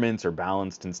performance, or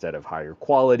balanced instead of higher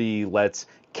quality. Let's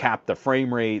cap the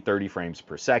frame rate, 30 frames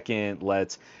per second.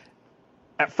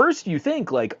 At first you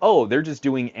think like, oh, they're just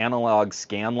doing analog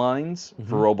scan lines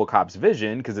for RoboCop's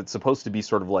vision because it's supposed to be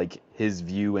sort of like his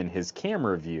view and his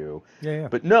camera view. Yeah.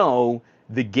 But no,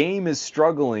 the game is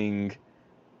struggling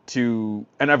to,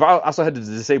 and I've also had to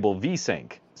disable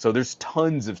VSync. So there's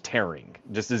tons of tearing,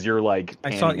 just as you're like,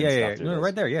 I saw, no,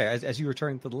 right there, yeah. As you were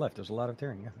turning to the left, there's a lot of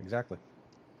tearing. Yeah, exactly.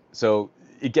 So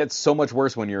it gets so much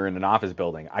worse when you're in an office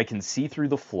building. I can see through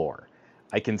the floor.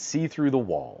 I can see through the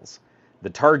walls. The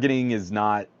targeting is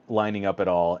not lining up at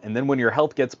all. And then when your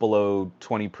health gets below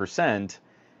 20%,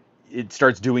 it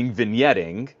starts doing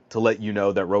vignetting to let you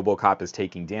know that RoboCop is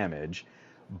taking damage.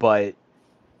 But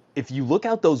if you look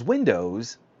out those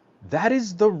windows, that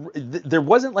is there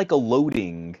wasn't like a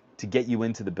loading to get you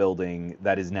into the building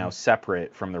that is now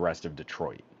separate from the rest of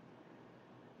Detroit.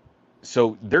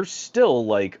 So there's still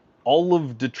like all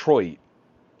of Detroit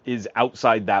is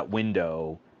outside that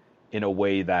window in a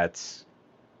way that's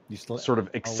sort of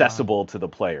accessible to the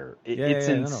player. It's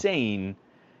insane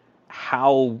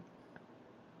how,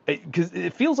 because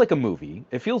it feels like a movie.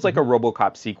 It feels like a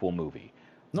RoboCop sequel movie.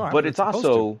 No, but it's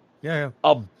also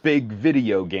a big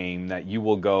video game that you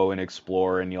will go and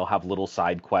explore, and you'll have little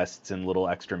side quests and little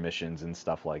extra missions and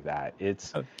stuff like that.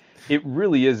 It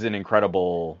really is an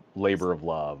incredible labor of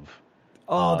love.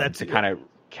 That's to kind of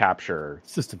capture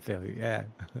system failure. Yeah.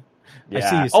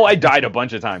 Yeah. I died a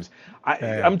bunch of times.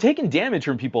 I'm taking damage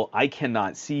from people I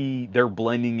cannot see. They're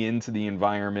blending into the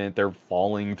environment. They're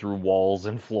falling through walls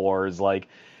and floors. Like,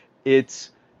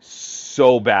 it's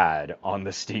so bad on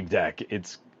the Steam Deck.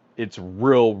 It's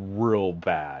real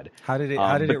bad. How did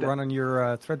it run on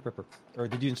your Threadripper? Or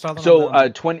did you install it? So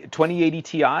 2080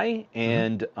 Ti,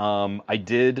 and I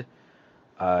did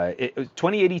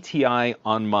 2080 Ti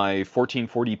on my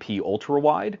 1440p ultra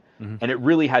wide, and it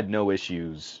really had no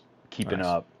issues keeping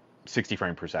up 60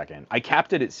 frames per second. I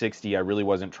capped it at 60. I really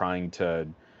wasn't trying to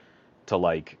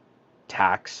like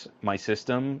tax my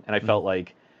system, and I felt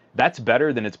like that's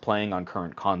better than it's playing on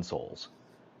current consoles,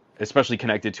 especially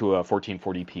connected to a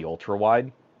 1440p ultra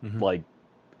wide. Like,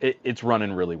 it's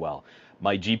running really well.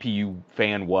 My GPU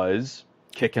fan was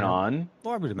kicking on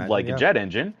like a jet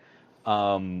engine.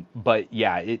 But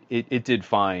yeah, it did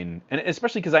fine, and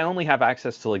especially because I only have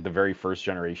access to like the very first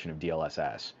generation of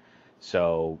DLSS,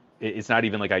 so it's not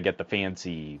even like I get the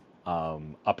fancy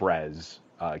up-res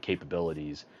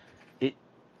capabilities.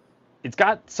 It's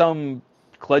got some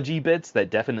kludgy bits that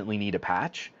definitely need a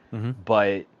patch,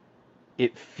 but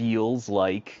it feels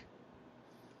like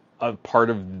a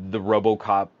part of the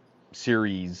RoboCop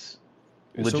series.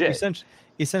 Legit. So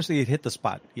essentially, it hit the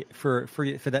spot for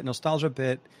that nostalgia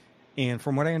bit. And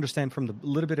from what I understand from the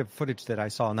little bit of footage that I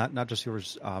saw, not just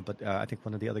yours, but I think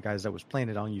one of the other guys that was playing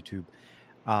it on YouTube,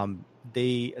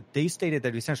 they stated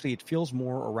that essentially it feels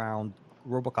more around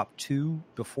RoboCop 2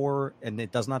 before, and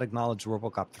it does not acknowledge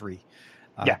RoboCop 3,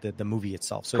 the movie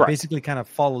itself. So Correct. It basically kind of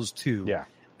follows 2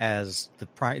 as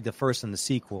the first and the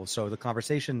sequel. So the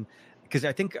conversation, because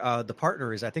I think the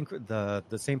partner is the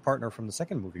same partner from the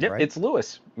second movie, right? It's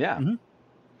Lewis. Yeah.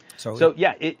 So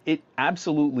yeah, it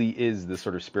absolutely is the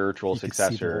sort of spiritual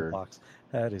successor. See the whole box.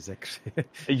 That is actually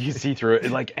you see through it,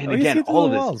 like, and again,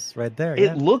 all of this right there.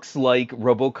 It looks like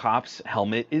RoboCop's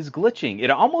helmet is glitching.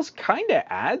 It almost kind of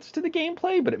adds to the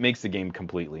gameplay, but it makes the game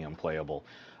completely unplayable.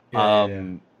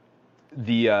 The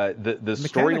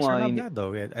storyline,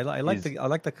 though. I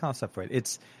like the concept for it.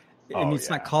 It's. I mean, it's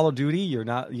not Call of Duty. You're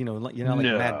not like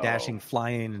mad dashing,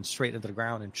 flying, and straight into the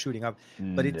ground and shooting up.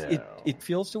 But it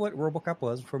feels to what RoboCop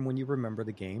was from when you remember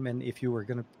the game. And if you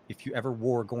ever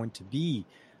were going to be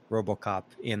RoboCop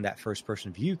in that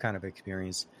first-person view kind of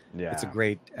experience, it's a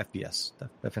great FPS.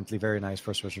 Definitely very nice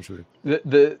first-person shooter.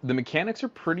 The mechanics are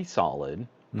pretty solid.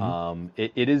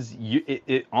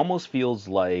 It almost feels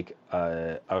like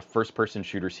a first-person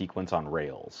shooter sequence on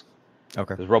rails.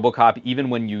 Okay. Because RoboCop, even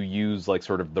when you use like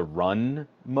sort of the run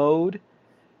mode,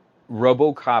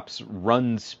 RoboCop's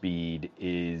run speed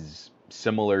is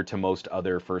similar to most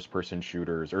other first-person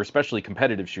shooters, or especially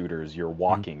competitive shooters, your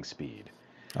walking speed.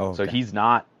 So he's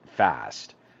not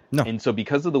fast. No. And so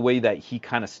because of the way that he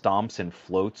kind of stomps and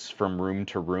floats from room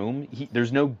to room,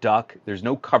 there's no duck, there's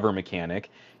no cover mechanic.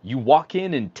 You walk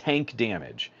in and tank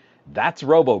damage. That's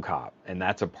RoboCop, and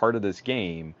that's a part of this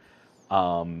game.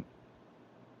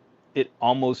 It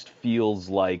almost feels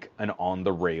like an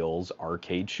on-the-rails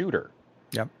arcade shooter.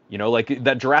 Yep. You know, like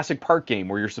that Jurassic Park game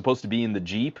where you're supposed to be in the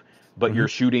Jeep, but you're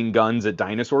shooting guns at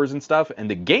dinosaurs and stuff, and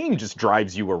the game just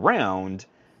drives you around,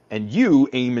 and you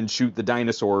aim and shoot the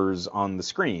dinosaurs on the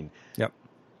screen. Yep.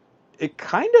 It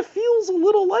kind of feels a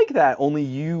little like that, only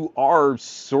you are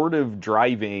sort of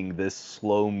driving this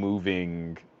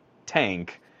slow-moving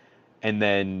tank, and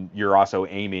then you're also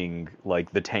aiming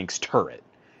like the tank's turret.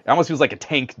 It almost feels like a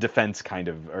tank defense kind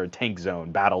of, or a tank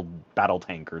zone, battle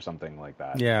tank or something like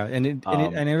that. Yeah, and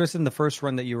I noticed in the first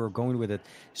run that you were going with it,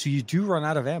 so you do run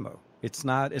out of ammo. It's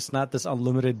not this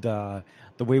unlimited the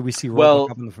way we see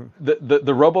RoboCop in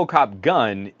the RoboCop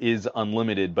gun is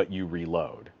unlimited, but you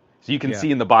reload. So you can see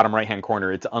in the bottom right-hand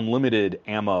corner, it's unlimited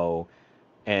ammo,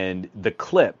 and the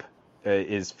clip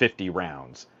is 50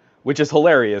 rounds, which is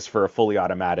hilarious for a fully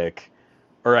automatic,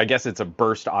 or I guess it's a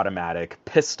burst automatic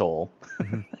pistol.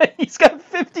 He's got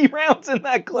 50 rounds in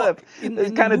that clip.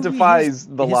 It kind of defies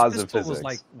the laws of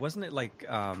physics. Wasn't it like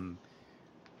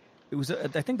It was.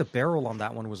 I think the barrel on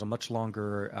that one was a much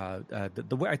longer.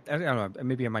 The way I don't know.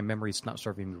 Maybe my memory's not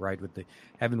serving me right with the. I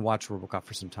haven't watched RoboCop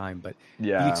for some time, but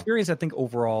the experience, I think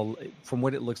overall, from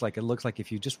what it looks like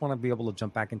if you just want to be able to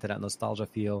jump back into that nostalgia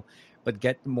feel, but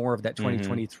get more of that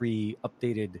 2023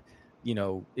 updated,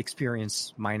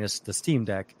 experience minus the Steam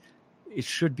Deck, it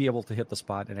should be able to hit the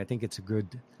spot. And I think it's a good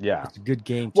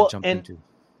game to jump into.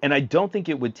 And I don't think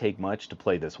it would take much to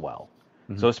play this well.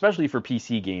 So especially for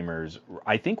PC gamers,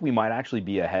 I think we might actually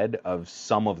be ahead of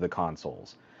some of the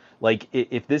consoles. Like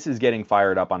if this is getting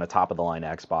fired up on a top-of-the-line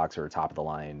Xbox or a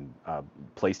top-of-the-line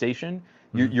PlayStation,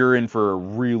 you're in for a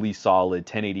really solid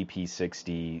 1080p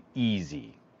 60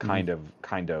 easy kind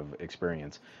of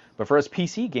experience. But for us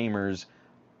PC gamers,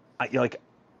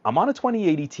 I'm on a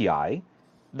 2080 Ti.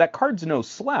 That card's no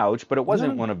slouch, but it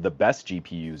wasn't one of the best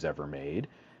GPUs ever made.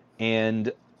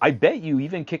 And I bet you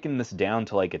even kicking this down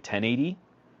to like a 1080,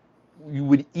 you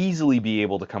would easily be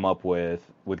able to come up with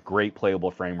great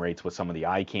playable frame rates with some of the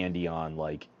eye candy on.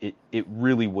 Like it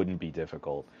really wouldn't be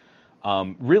difficult.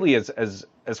 Really, as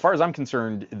far as I'm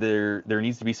concerned, there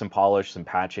needs to be some polish, some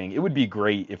patching. It would be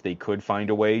great if they could find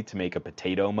a way to make a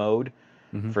potato mode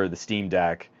for the Steam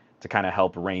Deck to kind of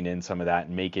help rein in some of that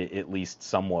and make it at least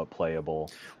somewhat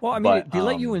playable. Well, I mean, they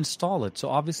let you install it, so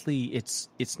obviously it's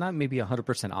not maybe 100%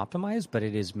 optimized, but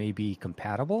it is maybe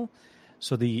compatible.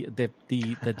 So the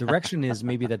direction is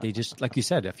maybe that they just, like you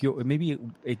said,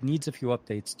 it needs a few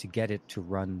updates to get it to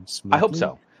run smoothly. I hope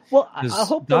so. Well, I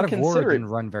hope they'll consider it. God of War didn't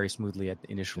run very smoothly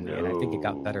initially, and I think it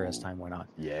got better as time went on.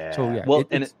 Yeah. So yeah. Well,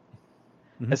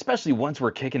 especially once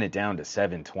we're kicking it down to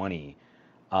 720,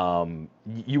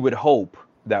 you would hope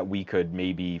that we could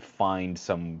maybe find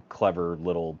some clever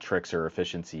little tricks or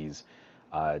efficiencies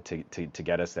to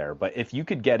get us there. But if you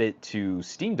could get it to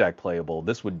Steam Deck playable,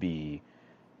 this would be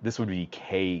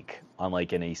cake on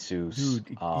like an Asus,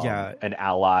 an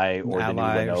Ally, or the new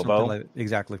Lenovo.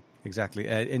 Exactly.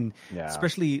 And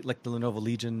especially like the Lenovo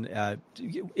Legion.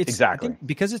 It's exactly. I think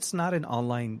because it's not an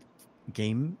online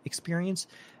game experience,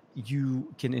 you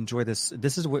can enjoy this.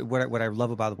 This is what I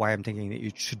love about why I'm thinking that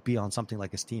it should be on something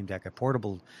like a Steam Deck, a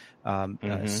portable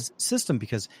system,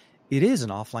 because it is an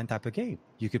offline type of game.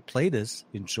 You could play this,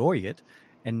 enjoy it,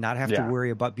 and not have to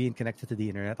worry about being connected to the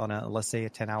internet on let's say a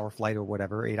 10-hour flight or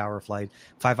whatever, 8-hour flight,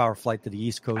 5-hour flight to the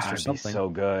East Coast or something. Be so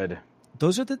good.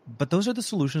 Those are the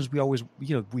solutions we always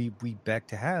we beg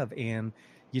to have. And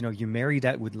you marry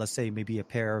that with, let's say, maybe a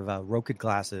pair of Roku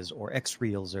glasses or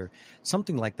X-Reels or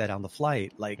something like that on the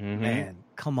flight. Like, man,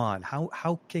 come on.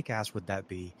 How kick-ass would that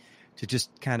be to just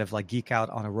kind of like geek out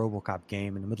on a RoboCop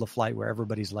game in the middle of flight where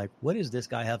everybody's like, what is this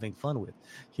guy having fun with?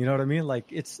 You know what I mean? Like,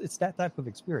 it's that type of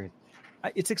experience.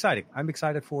 It's exciting. I'm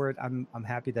excited for it. I'm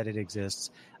happy that it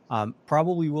exists.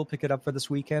 Probably will pick it up for this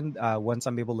weekend once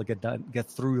I'm able to get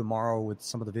through tomorrow with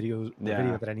some of the video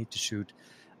that I need to shoot.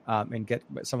 And get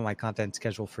some of my content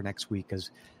scheduled for next week, because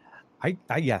the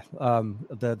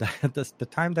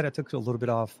time that I took a little bit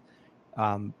off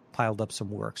piled up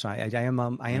some work. So I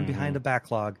am behind the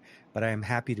backlog, but I am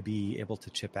happy to be able to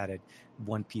chip at it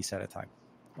one piece at a time.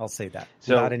 I'll say that.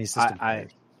 So without any system.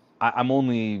 I'm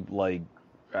only like,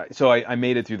 so I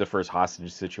made it through the first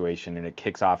hostage situation, and it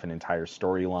kicks off an entire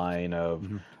storyline of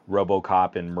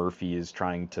RoboCop and Murphy is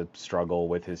trying to struggle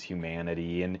with his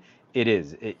humanity, and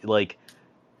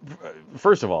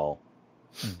first of all,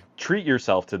 treat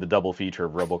yourself to the double feature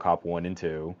of RoboCop 1 and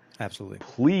 2. Absolutely.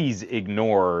 Please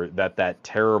ignore that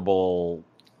terrible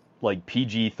like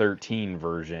PG-13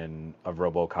 version of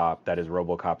RoboCop that is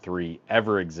RoboCop 3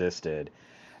 ever existed.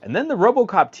 And then the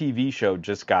RoboCop TV show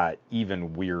just got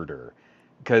even weirder,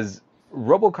 because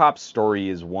RoboCop's story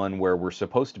is one where we're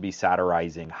supposed to be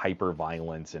satirizing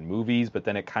hyper-violence in movies, but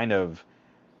then it kind of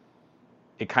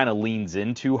leans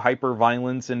into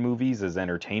hyper-violence in movies as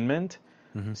entertainment.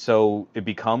 So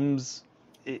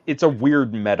it's a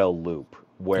weird meta loop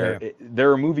where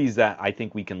there are movies that I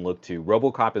think we can look to.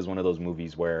 RoboCop is one of those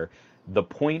movies where the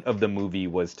point of the movie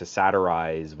was to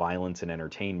satirize violence and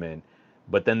entertainment,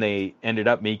 but then they ended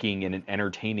up making an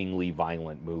entertainingly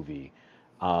violent movie.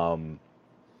 And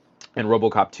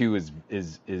RoboCop 2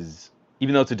 is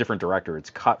even though it's a different director,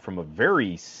 it's cut from a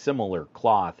very similar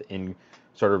cloth in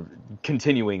sort of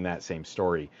continuing that same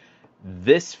story.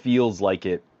 This feels like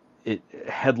it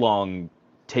headlong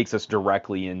takes us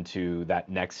directly into that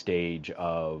next stage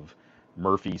of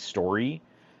Murphy's story.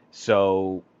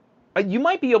 So you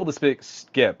might be able to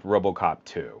skip RoboCop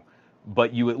 2,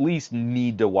 but you at least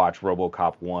need to watch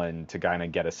RoboCop 1 to kind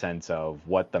of get a sense of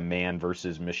what the man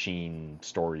versus machine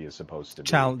story is supposed to be.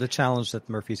 The challenge that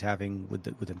Murphy's having with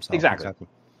himself. Exactly.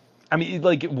 I mean,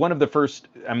 like, one of the first,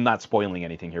 I'm not spoiling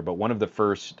anything here, but one of the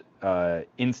first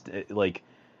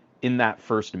in that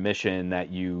first mission that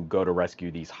you go to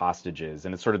rescue these hostages,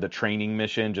 and it's sort of the training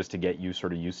mission just to get you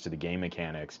sort of used to the game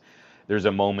mechanics. There's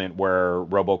a moment where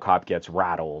RoboCop gets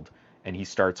rattled and he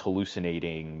starts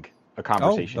hallucinating a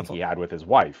conversation he had with his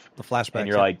wife. The flashbacks. And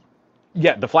you're like,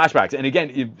 yeah, the flashbacks. And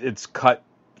again, it's cut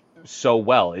so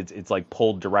well. It's like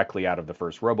pulled directly out of the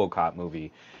first RoboCop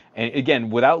movie. And again,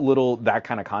 without that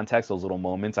kind of context, those little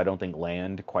moments, I don't think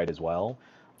land quite as well.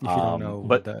 If you don't know,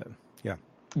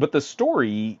 but the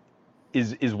story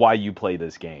is why you play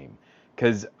this game,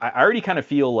 because I already kind of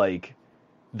feel like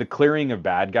the clearing of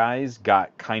bad guys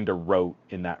got kind of rote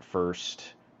in that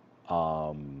first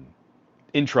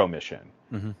intro mission.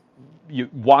 Mm-hmm. You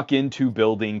walk into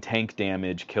building, tank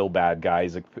damage, kill bad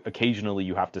guys. Occasionally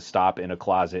you have to stop in a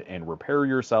closet and repair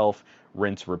yourself,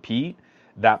 rinse, repeat.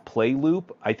 That play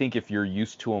loop, I think if you're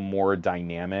used to a more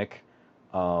dynamic,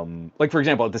 like for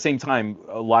example, at the same time,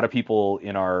 a lot of people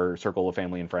in our circle of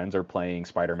family and friends are playing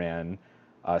Spider-Man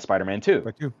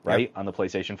 2, right? On the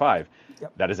PlayStation 5.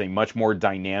 Yep. That is a much more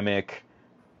dynamic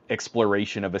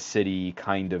exploration of a city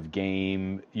kind of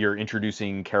game. You're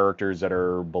introducing characters that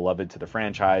are beloved to the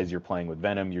franchise. You're playing with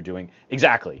Venom. You're doing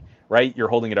exactly right. You're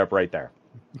holding it up right there.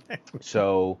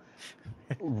 So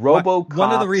RoboCop.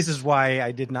 One of the reasons why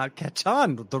I did not catch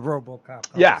on with the RoboCop.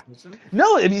 Yeah.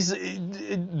 No,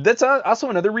 that's also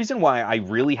another reason why I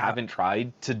really haven't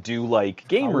tried to do like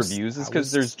game reviews, is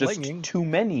because there's just too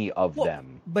many of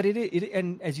them. But it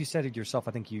and as you said it yourself,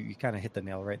 I think you kind of hit the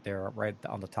nail right there, right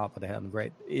on the top of the head.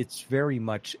 Right, it's very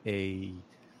much a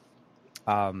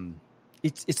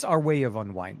It's our way of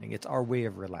unwinding. It's our way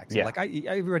of relaxing. Yeah. Like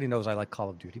everybody knows I like Call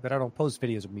of Duty, but I don't post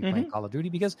videos of me playing Call of Duty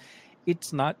because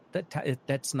it's not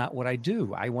that's not what I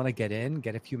do. I want to get in,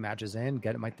 get a few matches in,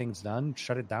 get my things done,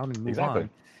 shut it down, and move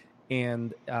on.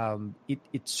 And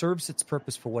it serves its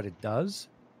purpose for what it does.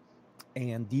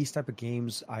 And these type of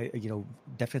games, I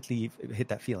definitely hit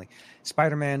that feeling.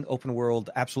 Spider-Man open world,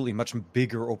 absolutely much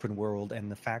bigger open world,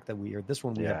 and the fact that we have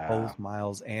both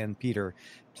Miles and Peter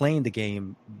playing the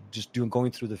game, just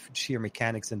going through the sheer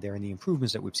mechanics in there and the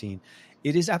improvements that we've seen,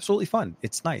 it is absolutely fun.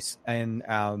 It's nice, and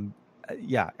I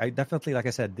definitely, like I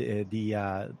said,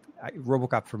 the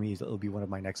RoboCop for me it'll be one of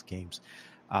my next games,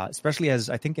 especially as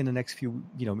I think in the next few,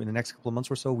 in the next couple of months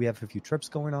or so, we have a few trips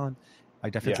going on. I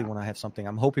definitely want to have something.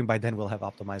 I'm hoping by then we'll have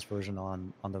optimized version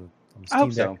on the Steam I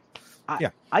hope Deck.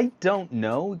 So. I don't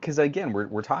know, because again,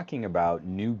 we're talking about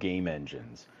new game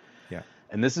engines. Yeah.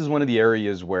 And this is one of the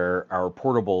areas where our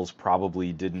portables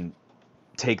probably didn't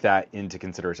take that into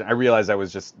consideration. I realized I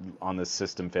was just on the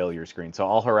system failure screen, so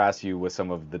I'll harass you with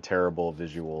some of the terrible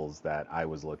visuals that I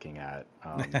was looking at.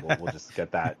 We'll just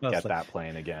get that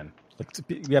playing again.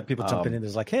 We have people jumping in.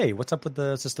 There's like, hey, what's up with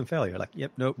the system failure? Like,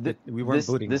 yep, nope, we weren't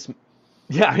booting.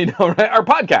 Yeah, I know, right? Our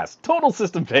podcast, total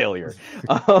system failure.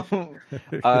 But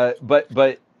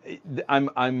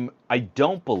I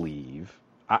don't believe.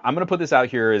 I'm going to put this out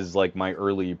here as like my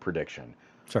early prediction.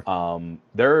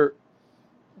 Sure.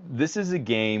 This is a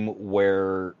game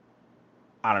where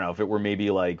I don't know if it were maybe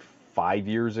like 5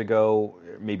 years ago,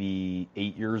 maybe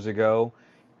 8 years ago,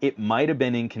 it might have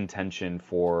been in contention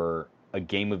for a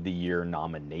Game of the Year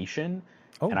nomination,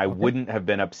 and I wouldn't have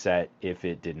been upset if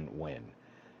it didn't win.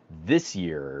 This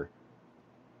year,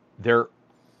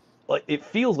 it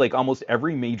feels like almost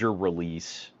every major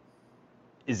release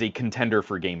is a contender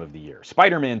for Game of the Year.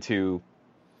 Spider-Man 2,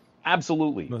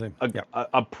 absolutely.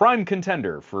 A prime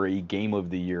contender for a Game of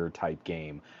the Year type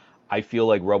game. I feel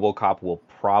like RoboCop will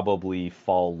probably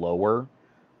fall lower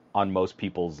on most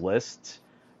people's lists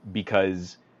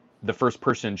because the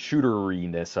first-person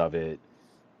shooter-iness of it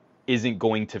isn't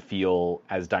going to feel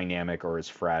as dynamic or as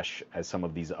fresh as some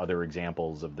of these other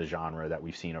examples of the genre that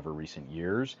we've seen over recent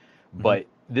years. Mm-hmm. But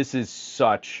this is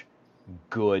such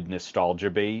good nostalgia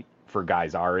bait for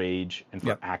guys our age and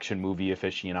for action movie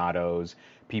aficionados,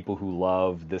 people who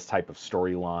love this type of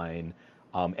storyline.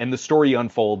 And the story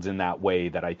unfolds in that way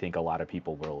that I think a lot of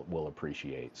people will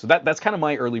appreciate. So that's kind of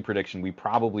my early prediction. We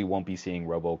probably won't be seeing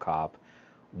RoboCop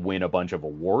win a bunch of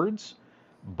awards,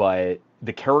 but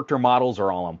the character models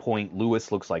are all on point.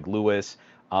 Lewis looks like Lewis.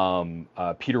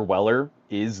 Peter Weller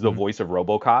is the voice of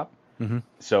RoboCop. Mm-hmm.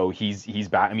 So he's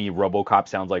back. I mean, RoboCop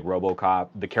sounds like RoboCop.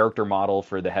 The character model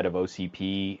for the head of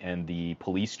OCP and the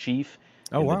police chief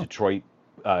in the Detroit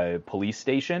police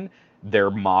station,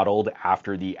 they're modeled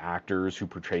after the actors who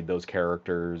portrayed those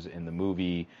characters in the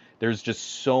movie. There's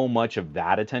just so much of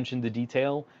that attention to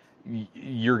detail.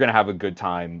 You're going to have a good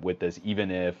time with this,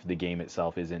 even if the game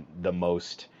itself isn't the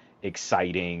most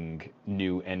exciting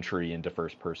new entry into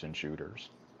first-person shooters.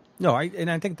 No, I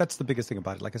think that's the biggest thing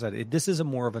about it. Like I said, this is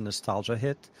more of a nostalgia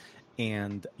hit,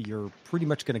 and you're pretty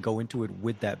much going to go into it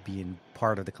with that being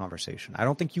part of the conversation. I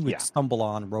don't think you would stumble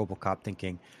on RoboCop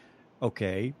thinking,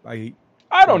 okay,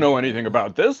 I don't know anything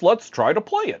about this. Let's try to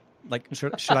play it. Like,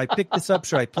 should I pick this up?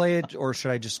 Should I play it? Or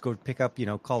should I just go pick up,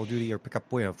 Call of Duty or pick up,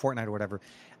 Fortnite or whatever?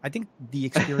 I think the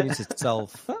experience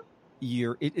itself,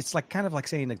 it's like kind of like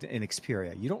saying an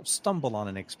Xperia. You don't stumble on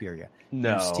an Xperia.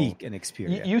 No. You seek an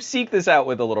Xperia. You seek this out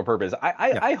with a little purpose.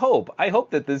 I hope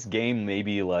that this game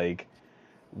maybe like,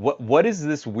 what is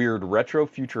this weird retro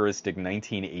futuristic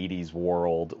 1980s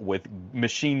world with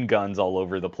machine guns all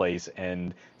over the place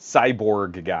and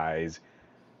cyborg guys?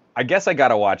 I guess I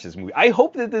gotta watch this movie. I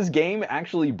hope that this game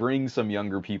actually brings some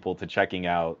younger people to checking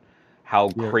out how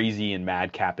crazy and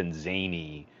madcap and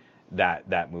zany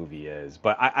that movie is.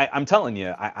 But I'm telling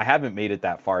you, I haven't made it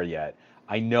that far yet.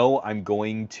 I know I'm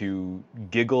going to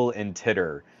giggle and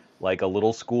titter like a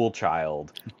little school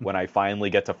child when I finally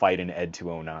get to fight an Ed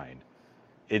 209.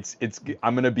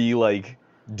 I'm gonna be like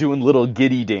doing little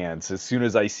giddy dance as soon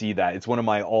as I see that. It's one of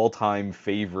my all-time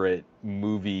favorite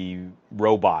movie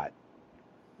robot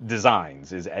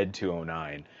designs is Ed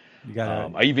 209.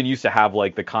 I even used to have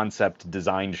like the concept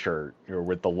design shirt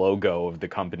with the logo of the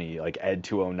company, like Ed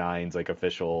 209's like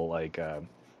official like.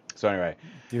 So anyway,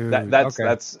 dude,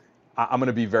 that's I'm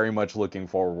gonna be very much looking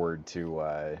forward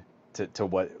to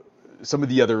what some of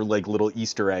the other like little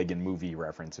Easter egg and movie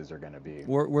references are going to be.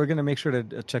 We're going to make sure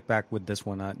to check back with this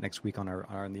one next week on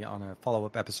a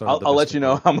follow-up episode. I'll let you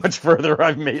know how much further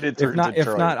I've made it through Detroit.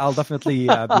 If not, I'll definitely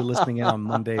be listening in on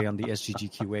Monday on the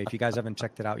SGGQA. If you guys haven't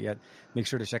checked it out yet, make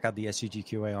sure to check out the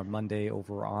SGGQA on Monday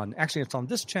over on. Actually, it's on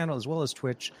this channel as well as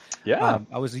Twitch. Yeah,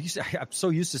 I'm so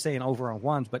used to saying over on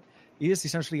Wands, but it is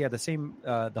essentially the same.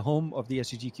 The home of the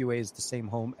SGGQA is the same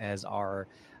home as our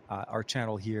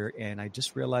channel here, and I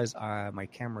just realized my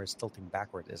camera is tilting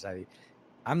backward as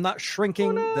I'm not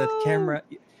shrinking the camera.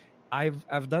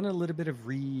 I've done a little bit of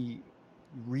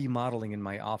remodeling in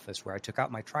my office where I took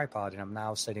out my tripod and I'm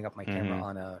now setting up my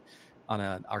camera on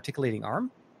an articulating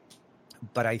arm.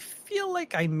 But I feel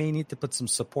like I may need to put some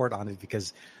support on it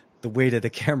because the way that the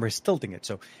camera is tilting it.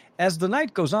 So as the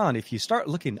night goes on, if you start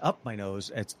looking up my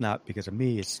nose, it's not because of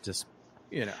me. It's just,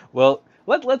 Well,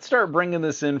 let's start bringing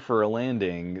this in for a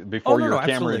landing before your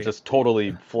camera absolutely. Just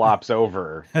totally flops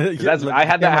over. I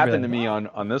had that happen to me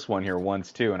on this one here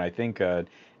once too, and I think it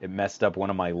messed up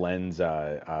one of my lens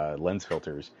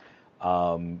filters.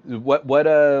 What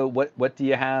do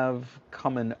you have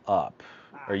coming up?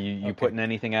 Are you putting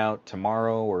anything out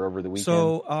tomorrow or over the weekend?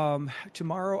 So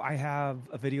tomorrow I have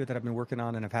a video that I've been working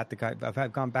on, and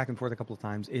I've gone back and forth a couple of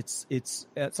times. It's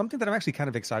something that I'm actually kind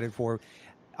of excited for.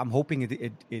 I'm hoping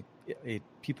it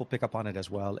people pick up on it as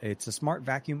well. It's a smart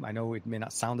vacuum. I know it may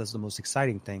not sound as the most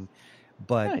exciting thing,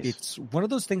 but It's one of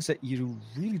those things that you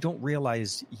really don't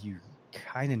realize you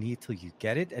kind of need till you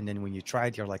get it. And then when you try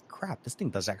it, you're like, crap, this thing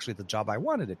does actually the job I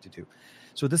wanted it to do.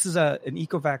 So this is an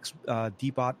Ecovacs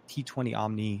Dbot T20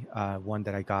 Omni one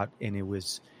that I got, and it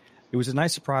was a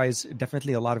nice surprise.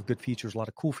 Definitely a lot of good features, a lot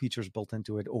of cool features built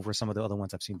into it over some of the other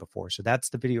ones I've seen before. So that's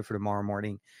the video for tomorrow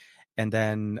morning. And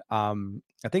then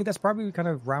I think that's probably kind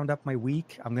of round up my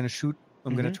week. I'm going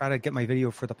to try to get my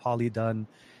video for the poly done.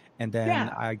 And then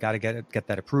I got to get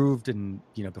that approved. And,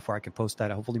 before I can post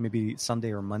that, hopefully maybe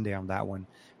Sunday or Monday on that one,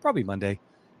 probably Monday.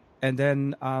 And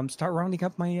then start rounding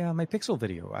up my Pixel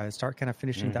video. I start kind of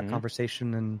finishing that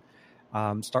conversation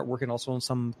and start working also on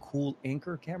some cool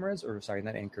Anker cameras, or sorry,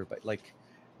 not Anker, but like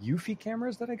Eufy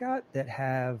cameras that I got that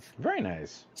have very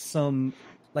nice some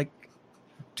like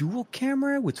dual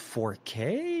camera with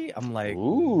 4K. I'm like,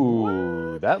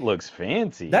 ooh, what? That looks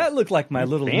fancy. That looked like my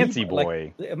little fancy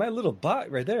boy, like, my little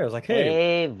bot right there. I was like,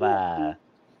 hey, Ava.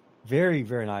 Very,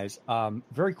 very nice.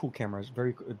 Very cool cameras.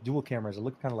 Very dual cameras. It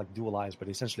look kind of like dual eyes, but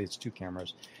essentially it's two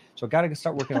cameras. So I got to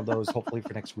start working on those hopefully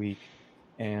for next week,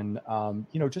 and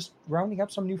just rounding up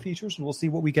some new features, and we'll see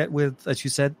what we get with, as you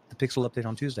said, the Pixel update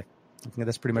on Tuesday. I think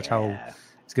that's pretty much how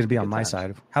it's going to be on my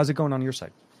side. How's it going on your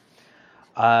side?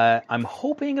 I'm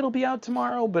hoping it'll be out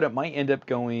tomorrow, but it might end up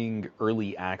going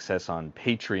early access on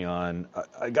Patreon.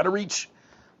 I got to reach.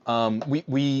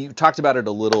 We talked about it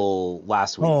a little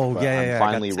last week. Oh, yeah. I'm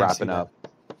finally wrapping up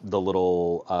the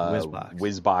little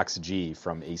Whizbox G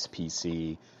from Ace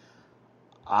PC.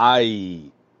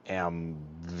 I am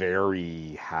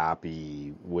very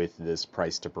happy with this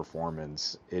price to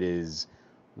performance. It is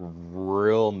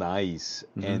real nice,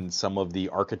 and some of the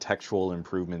architectural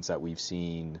improvements that we've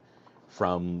seen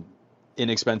from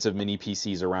inexpensive mini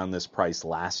PCs around this price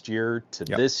last year to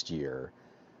this year,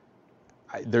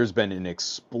 there's been an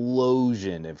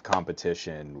explosion of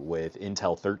competition with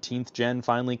Intel 13th gen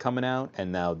finally coming out,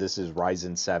 and now this is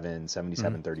Ryzen 7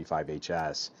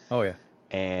 7735HS. Oh yeah.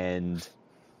 And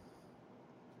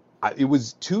it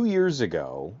was 2 years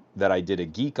ago that I did a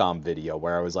Geekom video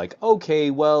where I was like, okay,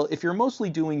 well, if you're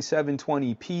mostly doing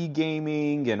 720p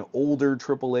gaming and older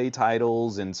AAA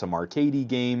titles and some arcadey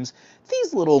games,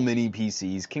 these little mini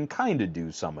PCs can kind of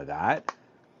do some of that.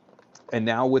 And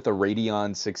now with a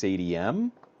Radeon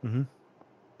 680M,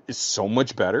 it's so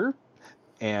much better.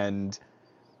 And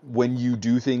when you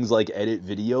do things like edit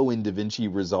video in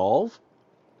DaVinci Resolve,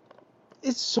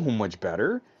 it's so much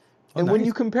better. And when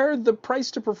you compare the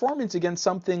price to performance against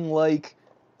something like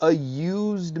a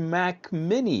used Mac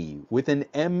Mini with an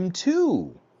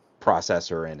M2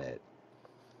 processor in it,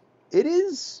 it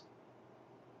is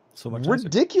so much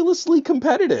ridiculously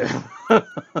competitive. I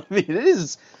mean, it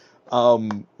is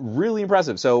really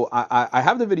impressive. So I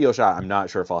have the video shot. I'm not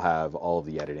sure if I'll have all of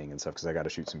the editing and stuff because I got to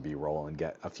shoot some B-roll and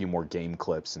get a few more game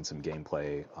clips and some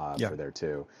gameplay for there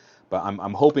too. But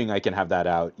I'm hoping I can have that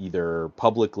out either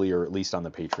publicly or at least on the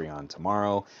Patreon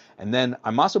tomorrow. And then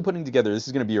I'm also putting together, this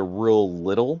is going to be a real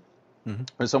little,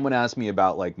 someone asked me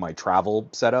about like my travel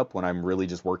setup when I'm really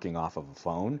just working off of a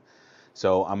phone.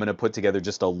 So I'm going to put together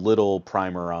just a little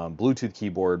primer on Bluetooth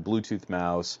keyboard, Bluetooth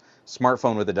mouse,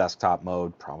 smartphone with a desktop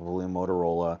mode, probably a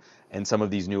Motorola, and some of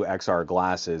these new XR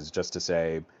glasses just to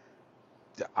say,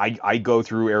 I go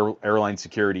through airline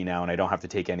security now and I don't have to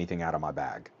take anything out of my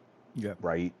bag. Yeah.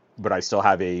 Right? But I still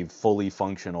have a fully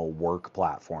functional work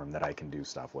platform that I can do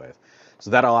stuff with. So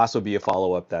that'll also be a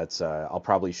follow-up that's I'll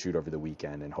probably shoot over the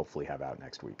weekend and hopefully have out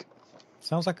next week.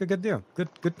 Sounds like a good deal.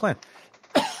 Good plan.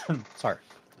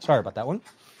 Sorry about that one.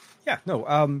 Yeah,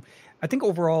 no, I think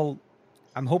overall,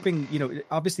 I'm hoping,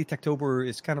 obviously Techtober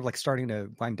is kind of like starting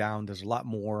to wind down. There's a lot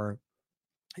more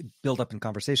build up in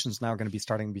conversations now are going to be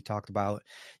starting to be talked about,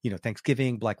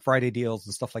 Thanksgiving, Black Friday deals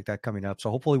and stuff like that coming up. So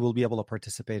hopefully we'll be able to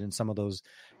participate in some of those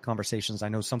conversations. I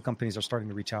know some companies are starting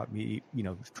to reach out to me,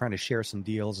 trying to share some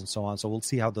deals and so on. So we'll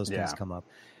see how those things come up.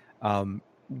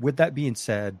 With that being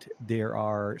said, there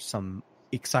are some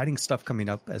exciting stuff coming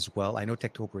up as well. I know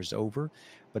Techtober is over,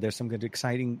 but there's some good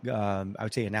exciting, I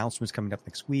would say, announcements coming up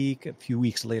next week, a few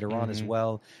weeks later on as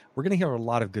well. We're going to hear a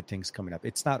lot of good things coming up.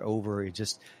 It's not over.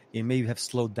 It may have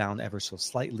slowed down ever so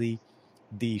slightly.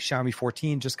 The Xiaomi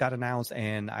 14 just got announced,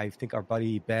 and I think our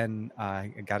buddy Ben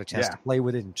got a chance to play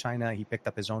with it in China. He picked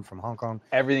up his own from Hong Kong.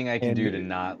 Everything I can do to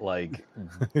not like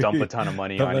dump a ton of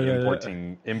money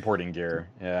on importing gear.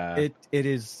 Yeah, it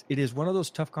is one of those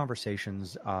tough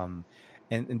conversations.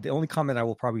 And the only comment I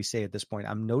will probably say at this point,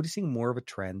 I'm noticing more of a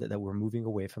trend that we're moving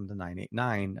away from the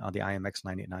 989, the IMX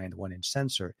 989, the 1-inch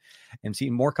sensor, and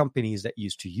seeing more companies that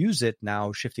used to use it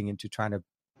now shifting into trying to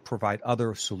provide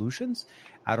other solutions.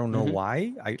 I don't know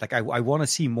why. I want to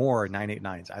see more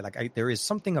 989s. There is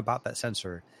something about that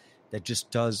sensor that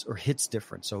just does or hits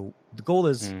different. So the goal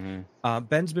is,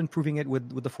 Ben's been proving it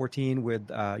with the 14, with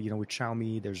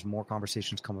Xiaomi. There's more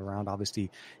conversations coming around.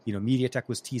 Obviously, MediaTek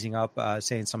was teasing up,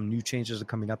 saying some new changes are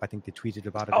coming up. I think they tweeted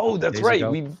about it. Oh, that's right.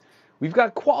 We've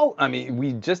got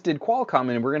we just did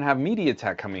Qualcomm, and we're going to have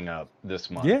MediaTek coming up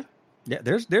this month. Yeah.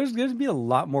 There's going to be a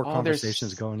lot more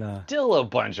conversations going on. Still a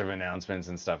bunch of announcements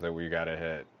and stuff that we got to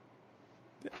hit.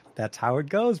 That's how it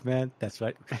goes, man. That's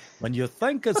right. When you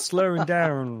think it's slowing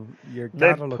down, you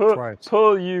gotta look twice.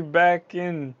 Pull you back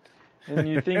in, and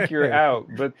you think you're out,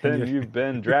 but then you've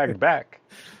been dragged back.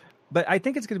 But I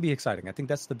think it's going to be exciting. I think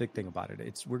that's the big thing about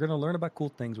it. We're going to learn about cool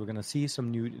things. We're going to see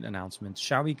some new announcements.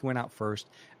 Xiaomi went out first.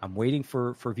 I'm waiting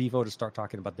for Vivo to start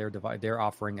talking about their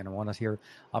offering, and I want to hear,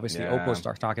 obviously, Oppo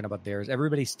start talking about theirs.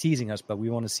 Everybody's teasing us, but we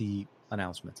want to see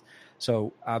announcements.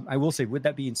 So I will say, with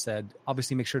that being said,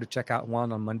 obviously make sure to check out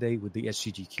Juan on Monday with the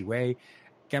SGG QA.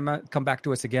 Come back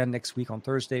to us again next week on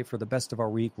Thursday for the best of our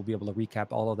week. We'll be able to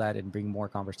recap all of that and bring more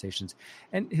conversations.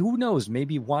 And who knows,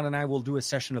 maybe Juan and I will do a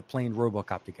session of playing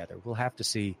RoboCop together. We'll have to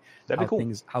see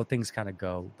how things kind of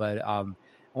go. But I want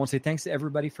to say thanks to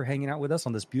everybody for hanging out with us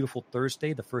on this beautiful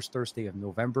Thursday, the first Thursday of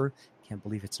November. Can't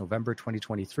believe it's November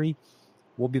 2023.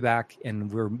 We'll be back,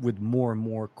 and we're with more and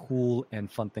more cool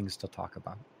and fun things to talk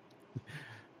about.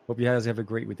 Hope you guys have a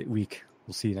great week.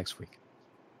 We'll see you next week.